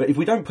shipping. But if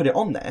we don't put it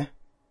on there,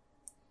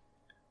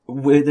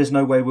 there's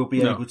no way we'll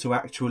be able to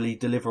actually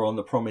deliver on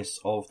the promise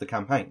of the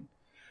campaign.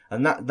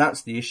 And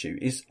that's the issue.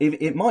 Is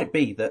it might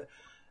be that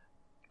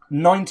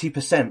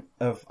 90%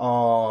 of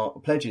our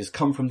pledges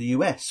come from the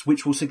US,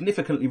 which will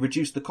significantly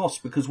reduce the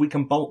cost because we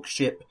can bulk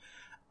ship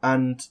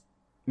and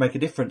make a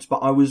difference. But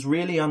I was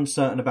really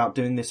uncertain about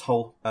doing this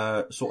whole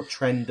sort of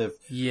trend of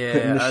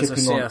putting the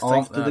shipping on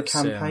after the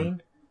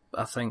campaign.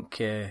 I think,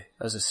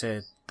 as I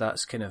said,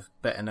 that's kind of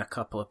bitten a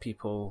couple of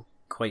people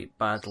quite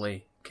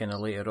badly kind of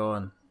later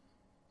on.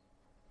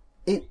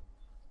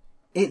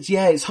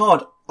 It's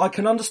hard. I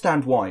can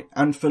understand why,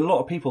 and for a lot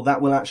of people that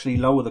will actually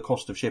lower the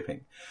cost of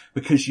shipping,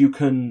 because you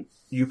can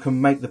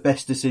make the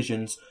best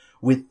decisions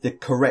with the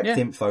correct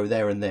info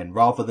there and then,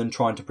 rather than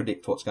trying to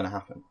predict what's going to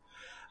happen.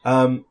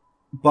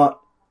 But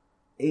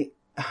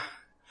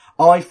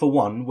I, for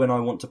one, when I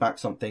want to back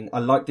something, I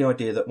like the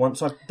idea that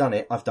once I've done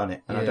it,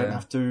 and I don't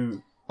have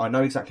to. I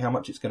know exactly how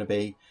much it's going to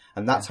be,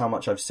 and that's how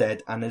much I've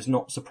said, and there's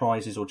not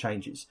surprises or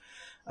changes.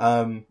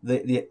 I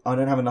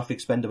don't have enough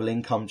expendable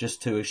income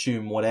just to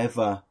assume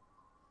whatever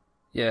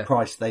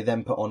price they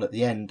then put on at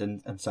the end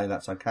and say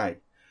that's okay.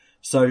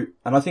 So,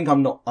 and I think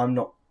I'm not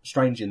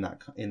strange in that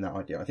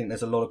idea. I think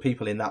there's a lot of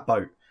people in that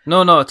boat.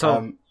 No, not at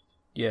all.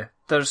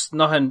 There's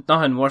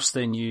nothing worse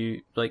than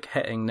you like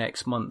hitting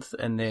next month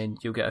and then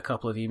you'll get a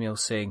couple of emails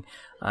saying,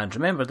 and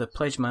remember the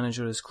pledge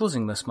manager is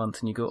closing this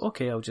month, and you go,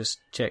 okay, I'll just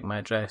check my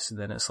address, and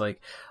then it's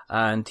like,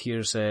 and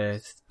here's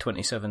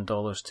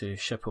 $27 to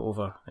ship it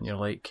over, and you're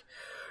like,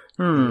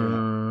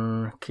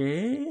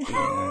 okay.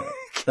 Yeah,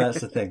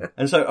 that's the thing.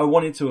 And so I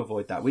wanted to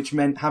avoid that, which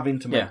meant having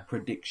to make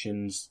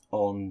predictions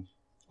on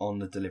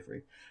the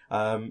delivery.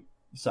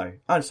 So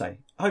I'd say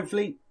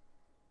hopefully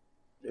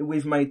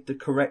we've made the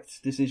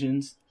correct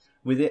decisions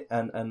with it,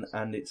 and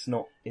it's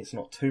not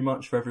too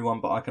much for everyone,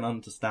 but I can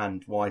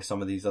understand why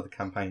some of these other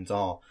campaigns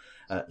are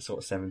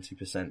sort of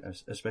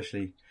 70%,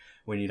 especially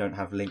when you don't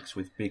have links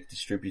with big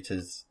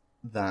distributors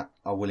that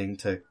are willing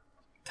to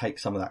take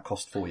some of that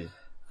cost for you.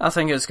 I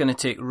think it's going to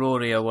take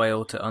Rory a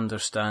while to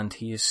understand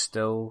he is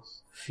still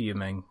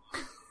fuming.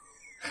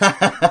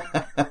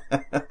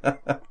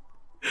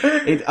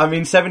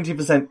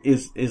 70%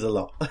 is a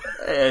lot.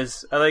 It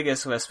is. I think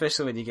it's,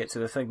 especially when you get to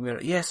the thing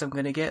where, yes, I'm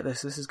going to get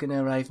this. This is going to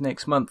arrive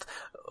next month.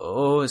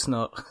 Oh, it's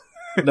not.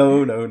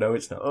 No,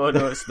 it's not. Oh,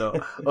 no, it's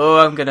not. Oh,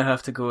 I'm going to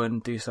have to go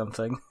and do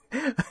something.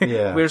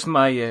 Yeah. Where's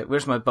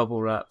my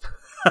bubble wrap?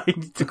 I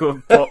need to go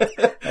and pop.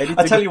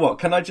 I tell you what,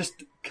 can I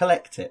just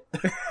collect it?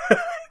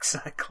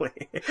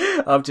 Exactly.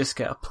 I'll just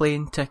get a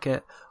plane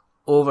ticket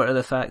over to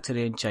the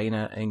factory in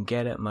China and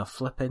get it my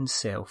flipping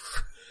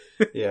self.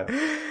 Yeah.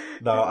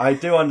 No, I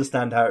do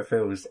understand how it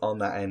feels on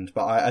that end,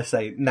 but I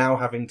say now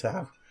having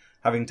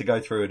to go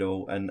through it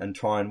all and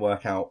try and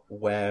work out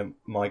where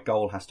my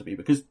goal has to be,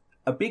 because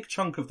a big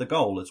chunk of the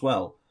goal as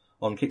well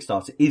on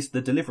Kickstarter is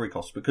the delivery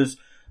cost, because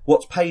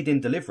what's paid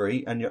in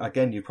delivery, and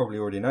again, you probably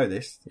already know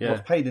this,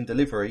 what's paid in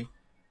delivery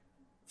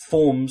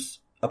forms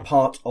a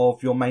part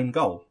of your main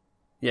goal.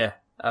 Yeah,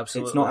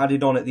 absolutely. It's not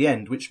added on at the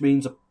end, which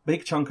means a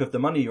big chunk of the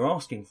money you're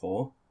asking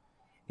for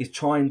is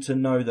trying to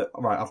know that,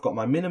 right, I've got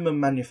my minimum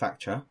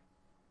manufacture,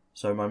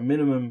 so my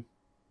minimum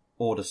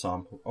order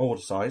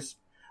size,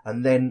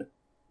 and then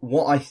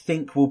what I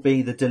think will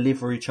be the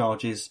delivery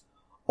charges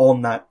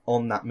on that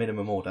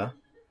minimum order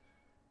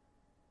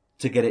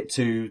to get it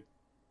to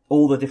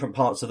all the different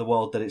parts of the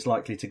world that it's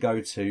likely to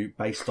go to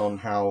based on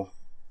how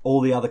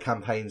all the other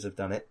campaigns have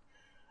done it.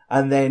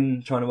 And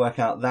then trying to work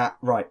out that,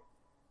 right,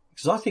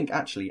 because I think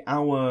actually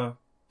our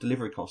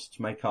delivery costs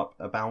make up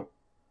about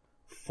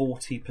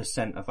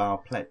 40% of our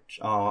pledge,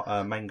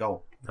 our main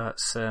goal.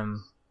 That's,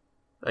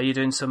 are you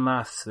doing some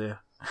maths there?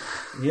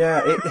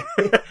 Yeah,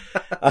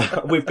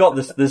 we've got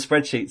the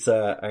spreadsheets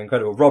are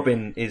incredible.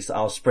 Robin is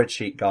our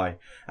spreadsheet guy,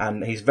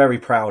 and he's very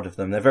proud of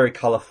them. They're very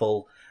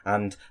colourful,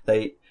 and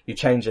you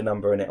change a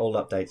number and it all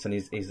updates, and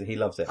he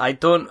loves it. I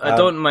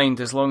don't mind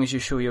as long as you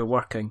show you're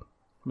working,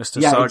 Mr.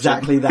 Sargeant. Yeah,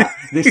 exactly that.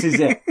 This is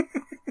it.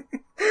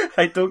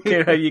 I don't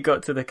care how you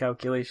got to the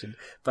calculation,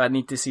 but I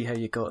need to see how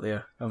you got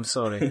there. I'm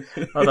sorry.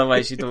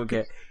 Otherwise you only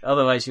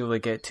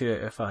get 2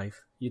 out of 5.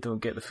 You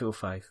don't get the full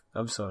 5.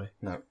 I'm sorry.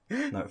 No,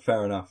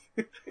 fair enough.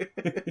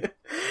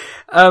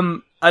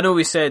 I know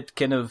we said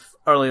kind of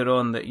earlier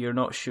on that you're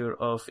not sure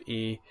of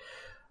the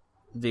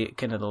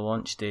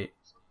launch date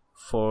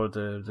for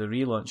the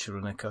relaunch of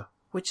Runicah,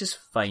 which is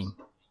fine,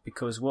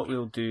 because what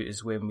we'll do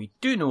is when we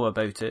do know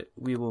about it,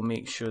 we will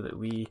make sure that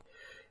we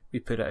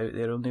put it out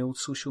there on the old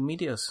social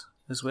medias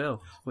as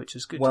well, which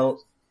is good.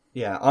 Well,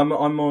 yeah, I'm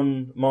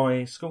on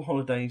my school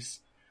holidays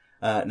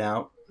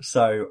now,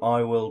 so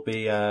I will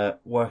be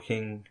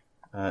working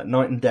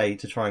night and day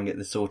to try and get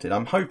this sorted.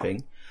 I'm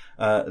hoping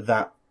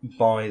that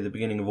by the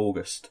beginning of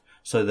August,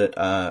 so that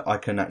I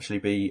can actually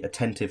be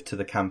attentive to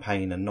the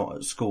campaign and not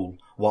at school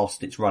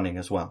whilst it's running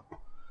as well.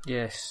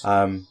 Yes.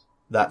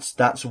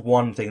 That's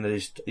one thing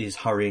that is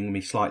hurrying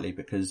me slightly,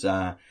 because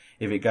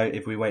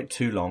if we wait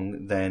too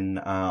long,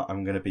 then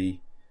I'm going to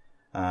be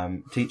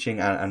teaching,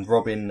 and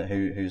Robin,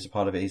 who's a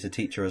part of it, is a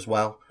teacher as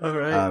well. All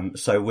right.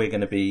 So we're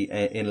going to be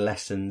in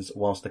lessons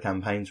whilst the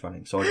campaign's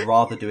running. So I'd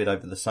rather do it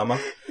over the summer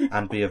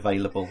and be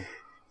available.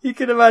 You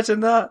can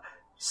imagine that,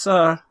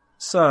 sir.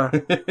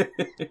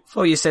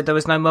 Thought you said there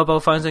was no mobile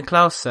phones in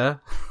class,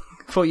 sir.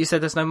 Thought you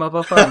said there's no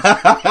mobile phones.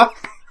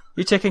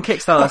 You checking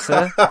Kickstarter,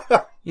 sir?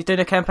 You doing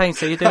a campaign,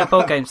 sir? You doing a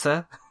board game,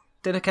 sir?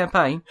 Doing a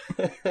campaign?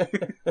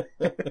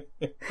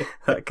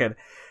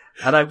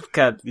 And I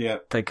can't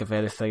think of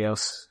anything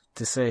else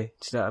to say.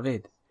 Do you know what I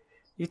mean?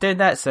 You doing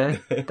that, sir?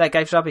 That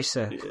game's rubbish,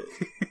 sir.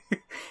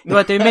 You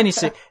are doing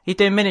you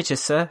doing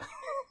miniatures, sir?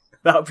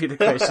 That'll be the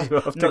question you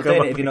have to not go doing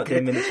up it if you're not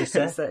doing miniatures,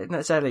 sir. Not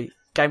exactly.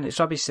 Game that's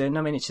rubbish, sir.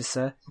 No miniatures,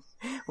 sir.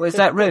 What is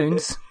that,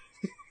 runes?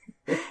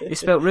 You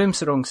spelt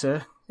rooms wrong,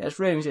 sir. That's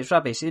rooms, it's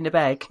rubbish. It's in the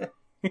bag.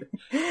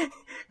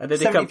 And then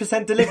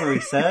 70% delivery,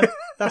 sir.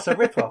 That's a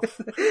rip-off.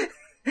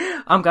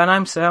 I'm going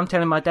home, sir. I'm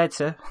telling my dad,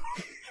 sir.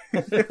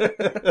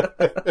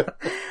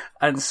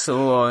 And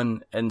so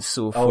on and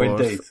so forth. Oh,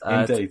 indeed.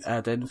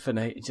 Ad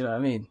infinite. Do you know what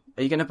I mean?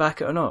 Are you going to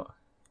back it or not?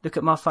 Look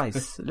at my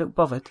face. Look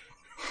bothered.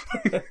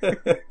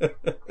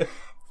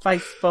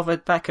 Face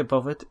bothered, backer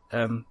bothered.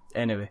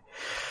 Anyway.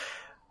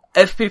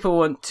 If people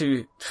want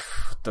to...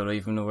 don't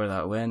even know where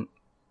that went.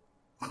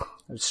 I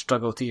would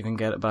struggle to even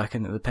get it back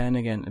into the pen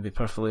again, to be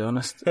perfectly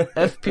honest.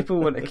 If people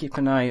want to keep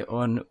an eye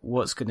on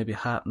what's going to be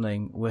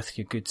happening with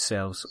your good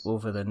selves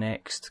over the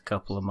next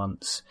couple of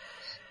months,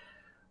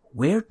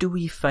 where do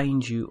we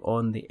find you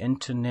on the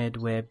internet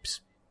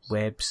nets,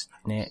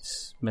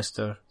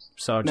 Mr.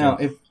 Sargeant? Now,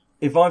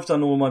 if I've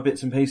done all my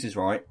bits and pieces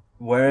right,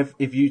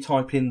 if you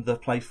type in the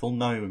Playful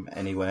Gnome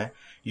anywhere,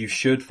 you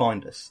should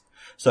find us.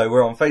 So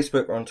we're on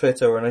Facebook, we're on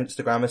Twitter, we're on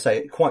Instagram. I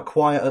say quite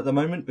quiet at the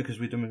moment because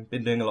we've been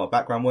doing a lot of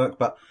background work,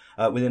 but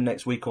within the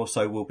next week or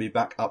so we'll be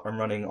back up and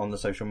running on the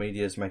social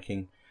medias,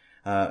 making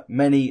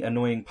many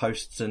annoying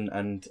posts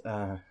and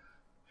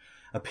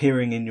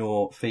appearing in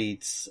your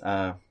feeds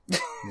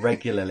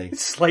regularly.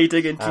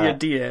 Sliding into your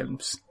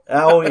DMs.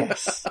 Oh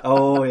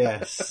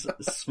yes.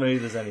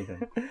 Smooth as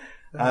anything.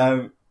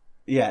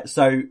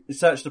 So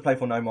search the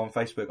Playful Gnome on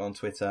Facebook, on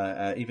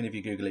Twitter. Even if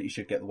you Google it, you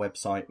should get the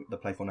website,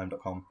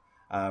 theplayfulgnome.com.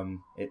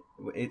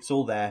 It's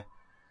all there.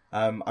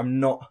 I'm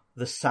not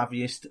the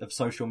savviest of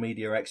social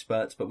media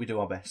experts, but we do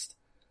our best.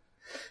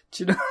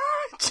 Do you know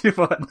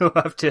what? No,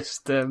 I've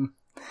just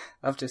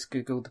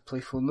Googled the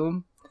Playful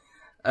Gnome,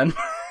 and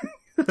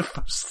the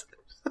first.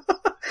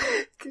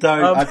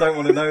 I don't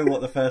want to know what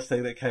the first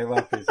thing that came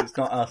up is. It's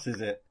not us, is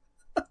it?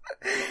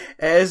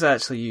 It is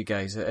actually you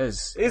guys. It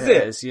is. Is it?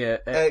 It is, yeah.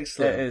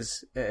 Excellent. It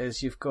is. It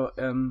is. You've got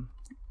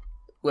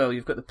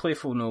you've got the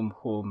Playful Gnome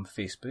Home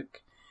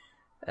Facebook.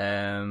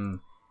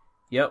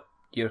 Yep,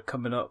 you're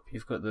coming up.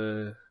 You've got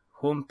the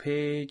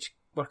homepage,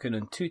 working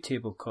on 2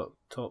 tabletop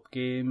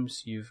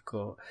games.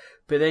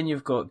 But then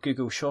you've got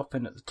Google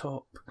Shopping at the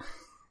top.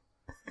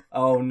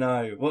 Oh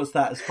no, what's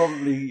that? It's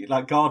probably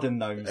like garden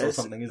gnomes or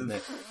something, isn't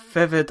it?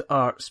 Vivid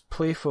Arts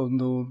Playful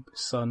Gnome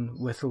Son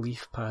with a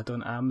leaf pad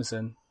on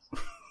Amazon.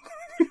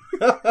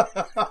 Do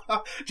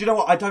you know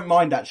what? I don't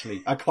mind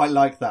actually. I quite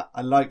like that.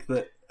 I like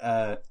that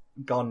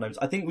garden gnomes.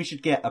 I think we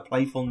should get a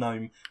Playful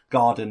Gnome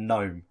garden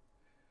gnome.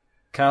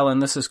 Callan,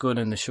 this is going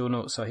in the show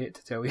notes, I hate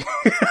to tell you.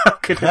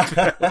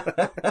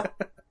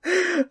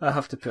 I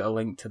have to put a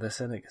link to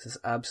this in it because it's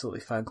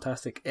absolutely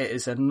fantastic. It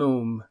is a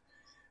gnome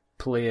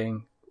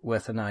playing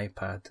with an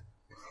iPad.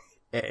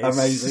 It is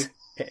amazing.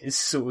 It is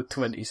so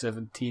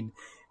 2017.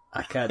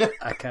 I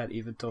can't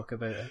even talk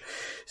about it.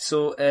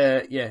 So,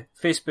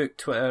 Facebook,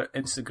 Twitter,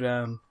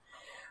 Instagram,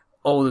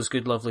 all those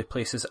good, lovely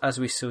places. As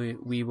we say,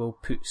 we will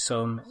put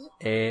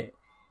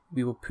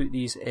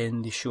these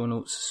in the show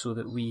notes so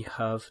that we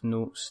have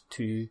notes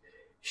to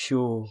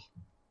show.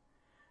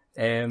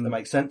 That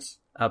makes sense.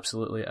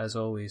 Absolutely, as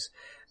always.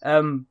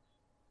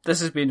 This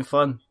has been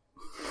fun.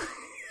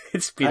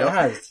 It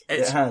has.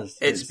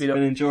 It's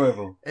been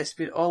enjoyable. It's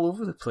been all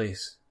over the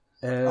place.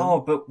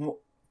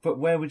 But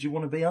where would you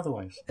want to be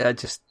otherwise? I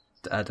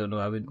don't know.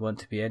 I wouldn't want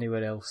to be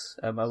anywhere else.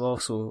 I'm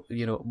also,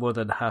 more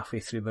than halfway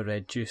through my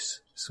red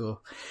juice, so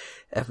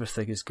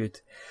everything is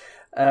good.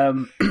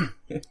 But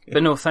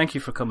no, thank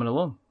you for coming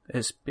along.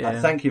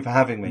 Thank you for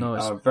having me. No,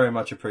 I very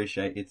much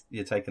appreciate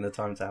you taking the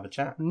time to have a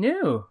chat.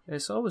 No,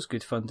 it's always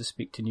good fun to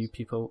speak to new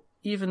people,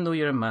 even though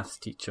you're a maths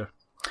teacher.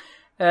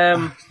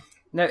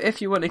 Now,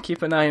 if you want to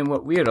keep an eye on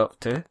what we're up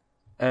to,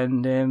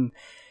 and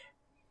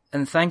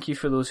thank you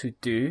for those who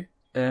do,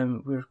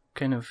 we're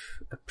kind of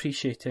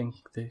appreciating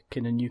the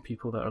kind of new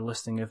people that are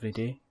listening every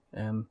day.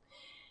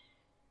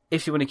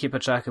 If you want to keep a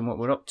track on what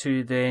we're up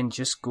to, then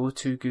just go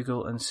to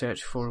Google and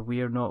search for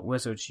We're Not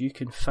Wizards. You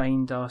can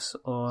find us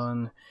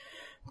on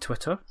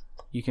Twitter.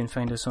 You can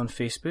find us on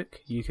Facebook.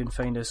 You can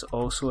find us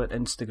also at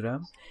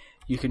Instagram.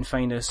 You can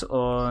find us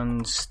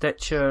on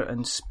Stitcher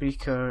and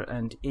Spreaker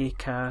and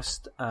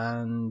Acast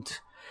and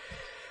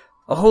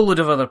a whole load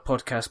of other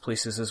podcast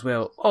places as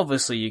well.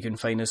 Obviously, you can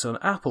find us on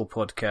Apple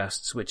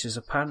Podcasts, which is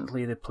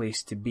apparently the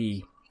place to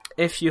be.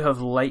 If you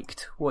have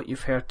liked what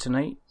you've heard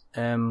tonight,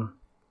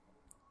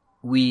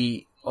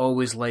 we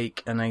always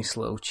like a nice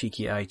little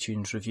cheeky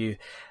iTunes review.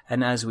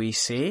 And as we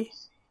say,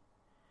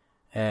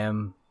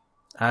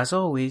 as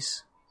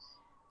always,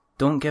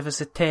 don't give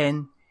us a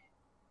 10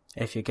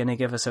 if you're going to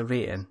give us a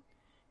rating,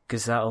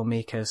 because that'll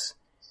make us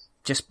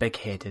just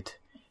big-headed.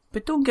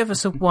 But don't give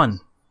us a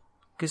 1,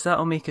 because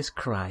that'll make us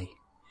cry.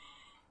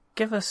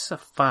 Give us a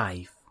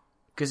 5,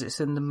 because it's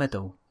in the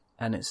middle,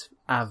 and it's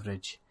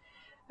average.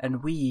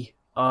 And we're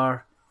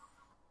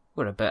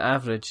a bit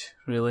average,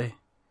 really.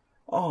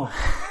 Oh.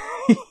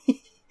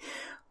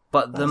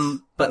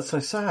 That's so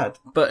sad.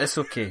 But it's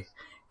okay,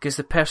 because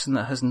the person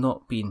that has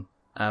not been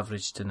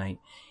average tonight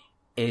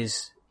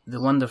is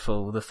the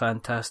wonderful, the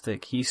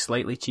fantastic. He's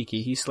slightly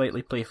cheeky, he's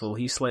slightly playful,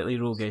 he's slightly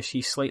roguish,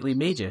 he's slightly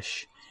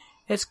magish.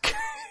 It's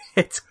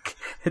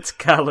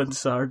Callan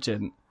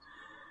Sargeant.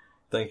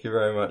 Thank you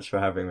very much for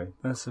having me.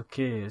 That's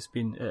okay. It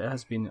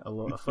has been a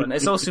lot of fun.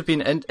 It's also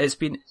been, as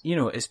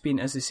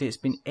they say, it's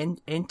been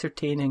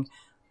entertaining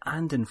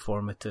and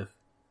informative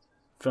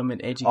from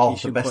an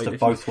education point of view. The best of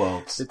both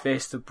worlds. The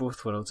best of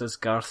both worlds, as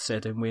Garth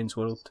said in Wayne's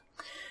World.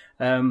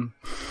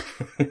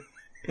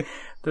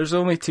 There's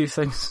only two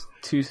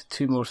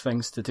more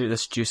things to do.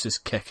 This juice is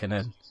kicking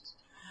in.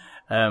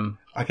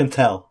 I can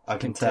tell. I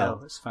can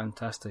tell. It's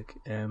fantastic.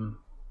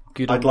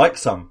 I'd like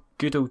some.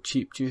 Good old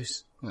cheap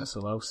juice. That's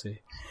all I'll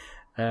say.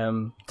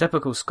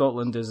 Typical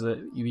Scotland is that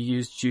you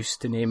use juice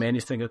to name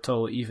anything at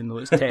all, even though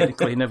it's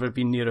technically never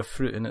been near a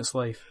fruit in its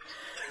life.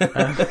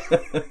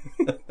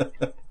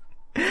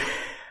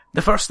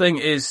 The first thing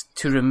is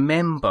to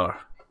remember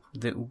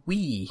that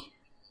we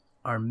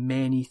are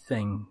many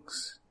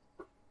things,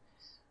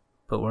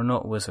 but we're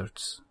not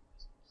wizards.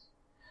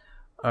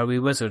 Are we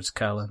wizards,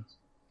 Callan?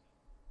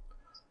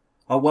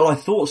 Oh, well, I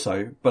thought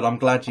so, but I'm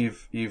glad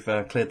you've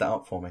cleared that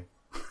up for me.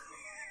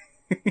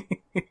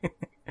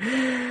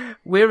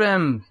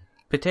 We're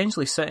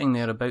potentially sitting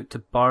there about to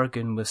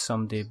bargain with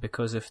somebody,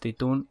 because if they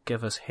don't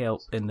give us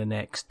help in the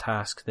next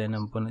task, then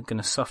I'm going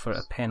to suffer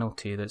a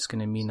penalty that's going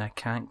to mean I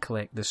can't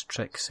collect this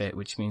trick set,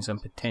 which means I'm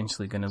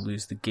potentially going to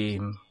lose the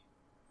game.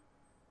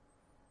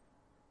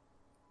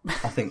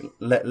 I think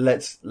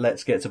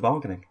let's get to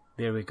bargaining.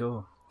 There we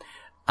go.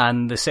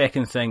 And the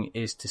second thing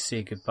is to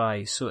say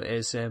goodbye. So it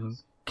is, do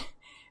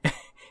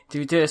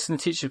we do this in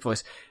the teacher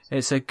voice?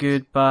 It's a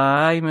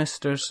goodbye,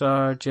 Mr.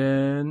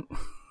 Sargeant.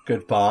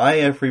 Goodbye,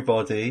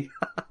 everybody.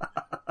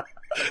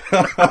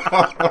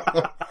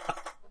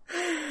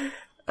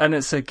 And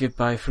it's a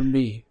goodbye from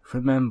me.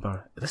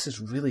 Remember, this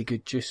is really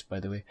good juice, by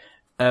the way.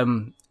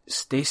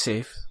 Stay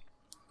safe.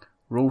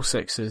 Roll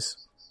 6s.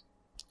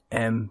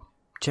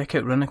 check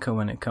out Runicah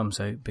when it comes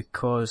out,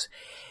 because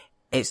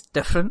it's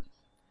different.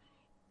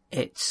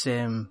 It's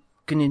going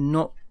to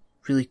not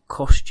really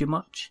cost you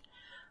much,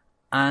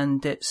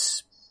 and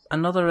it's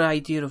another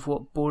idea of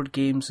what board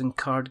games and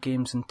card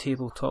games and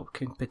tabletop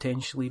can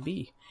potentially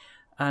be.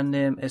 And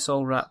it's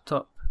all wrapped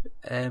up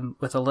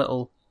with a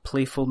little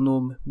Playful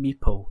Gnome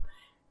meeple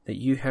that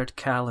you heard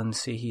Callan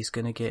say he's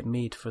going to get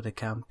made for the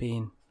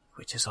campaign,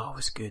 which is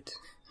always good.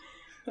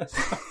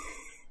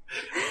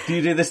 Do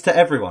you do this to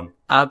everyone?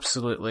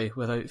 Absolutely,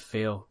 without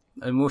fail.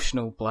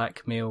 Emotional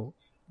blackmail,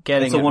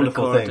 getting it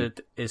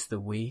recorded is the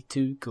way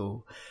to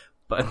go.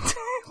 But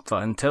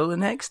until the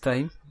next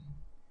time,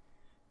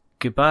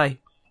 goodbye.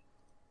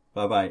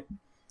 Bye-bye.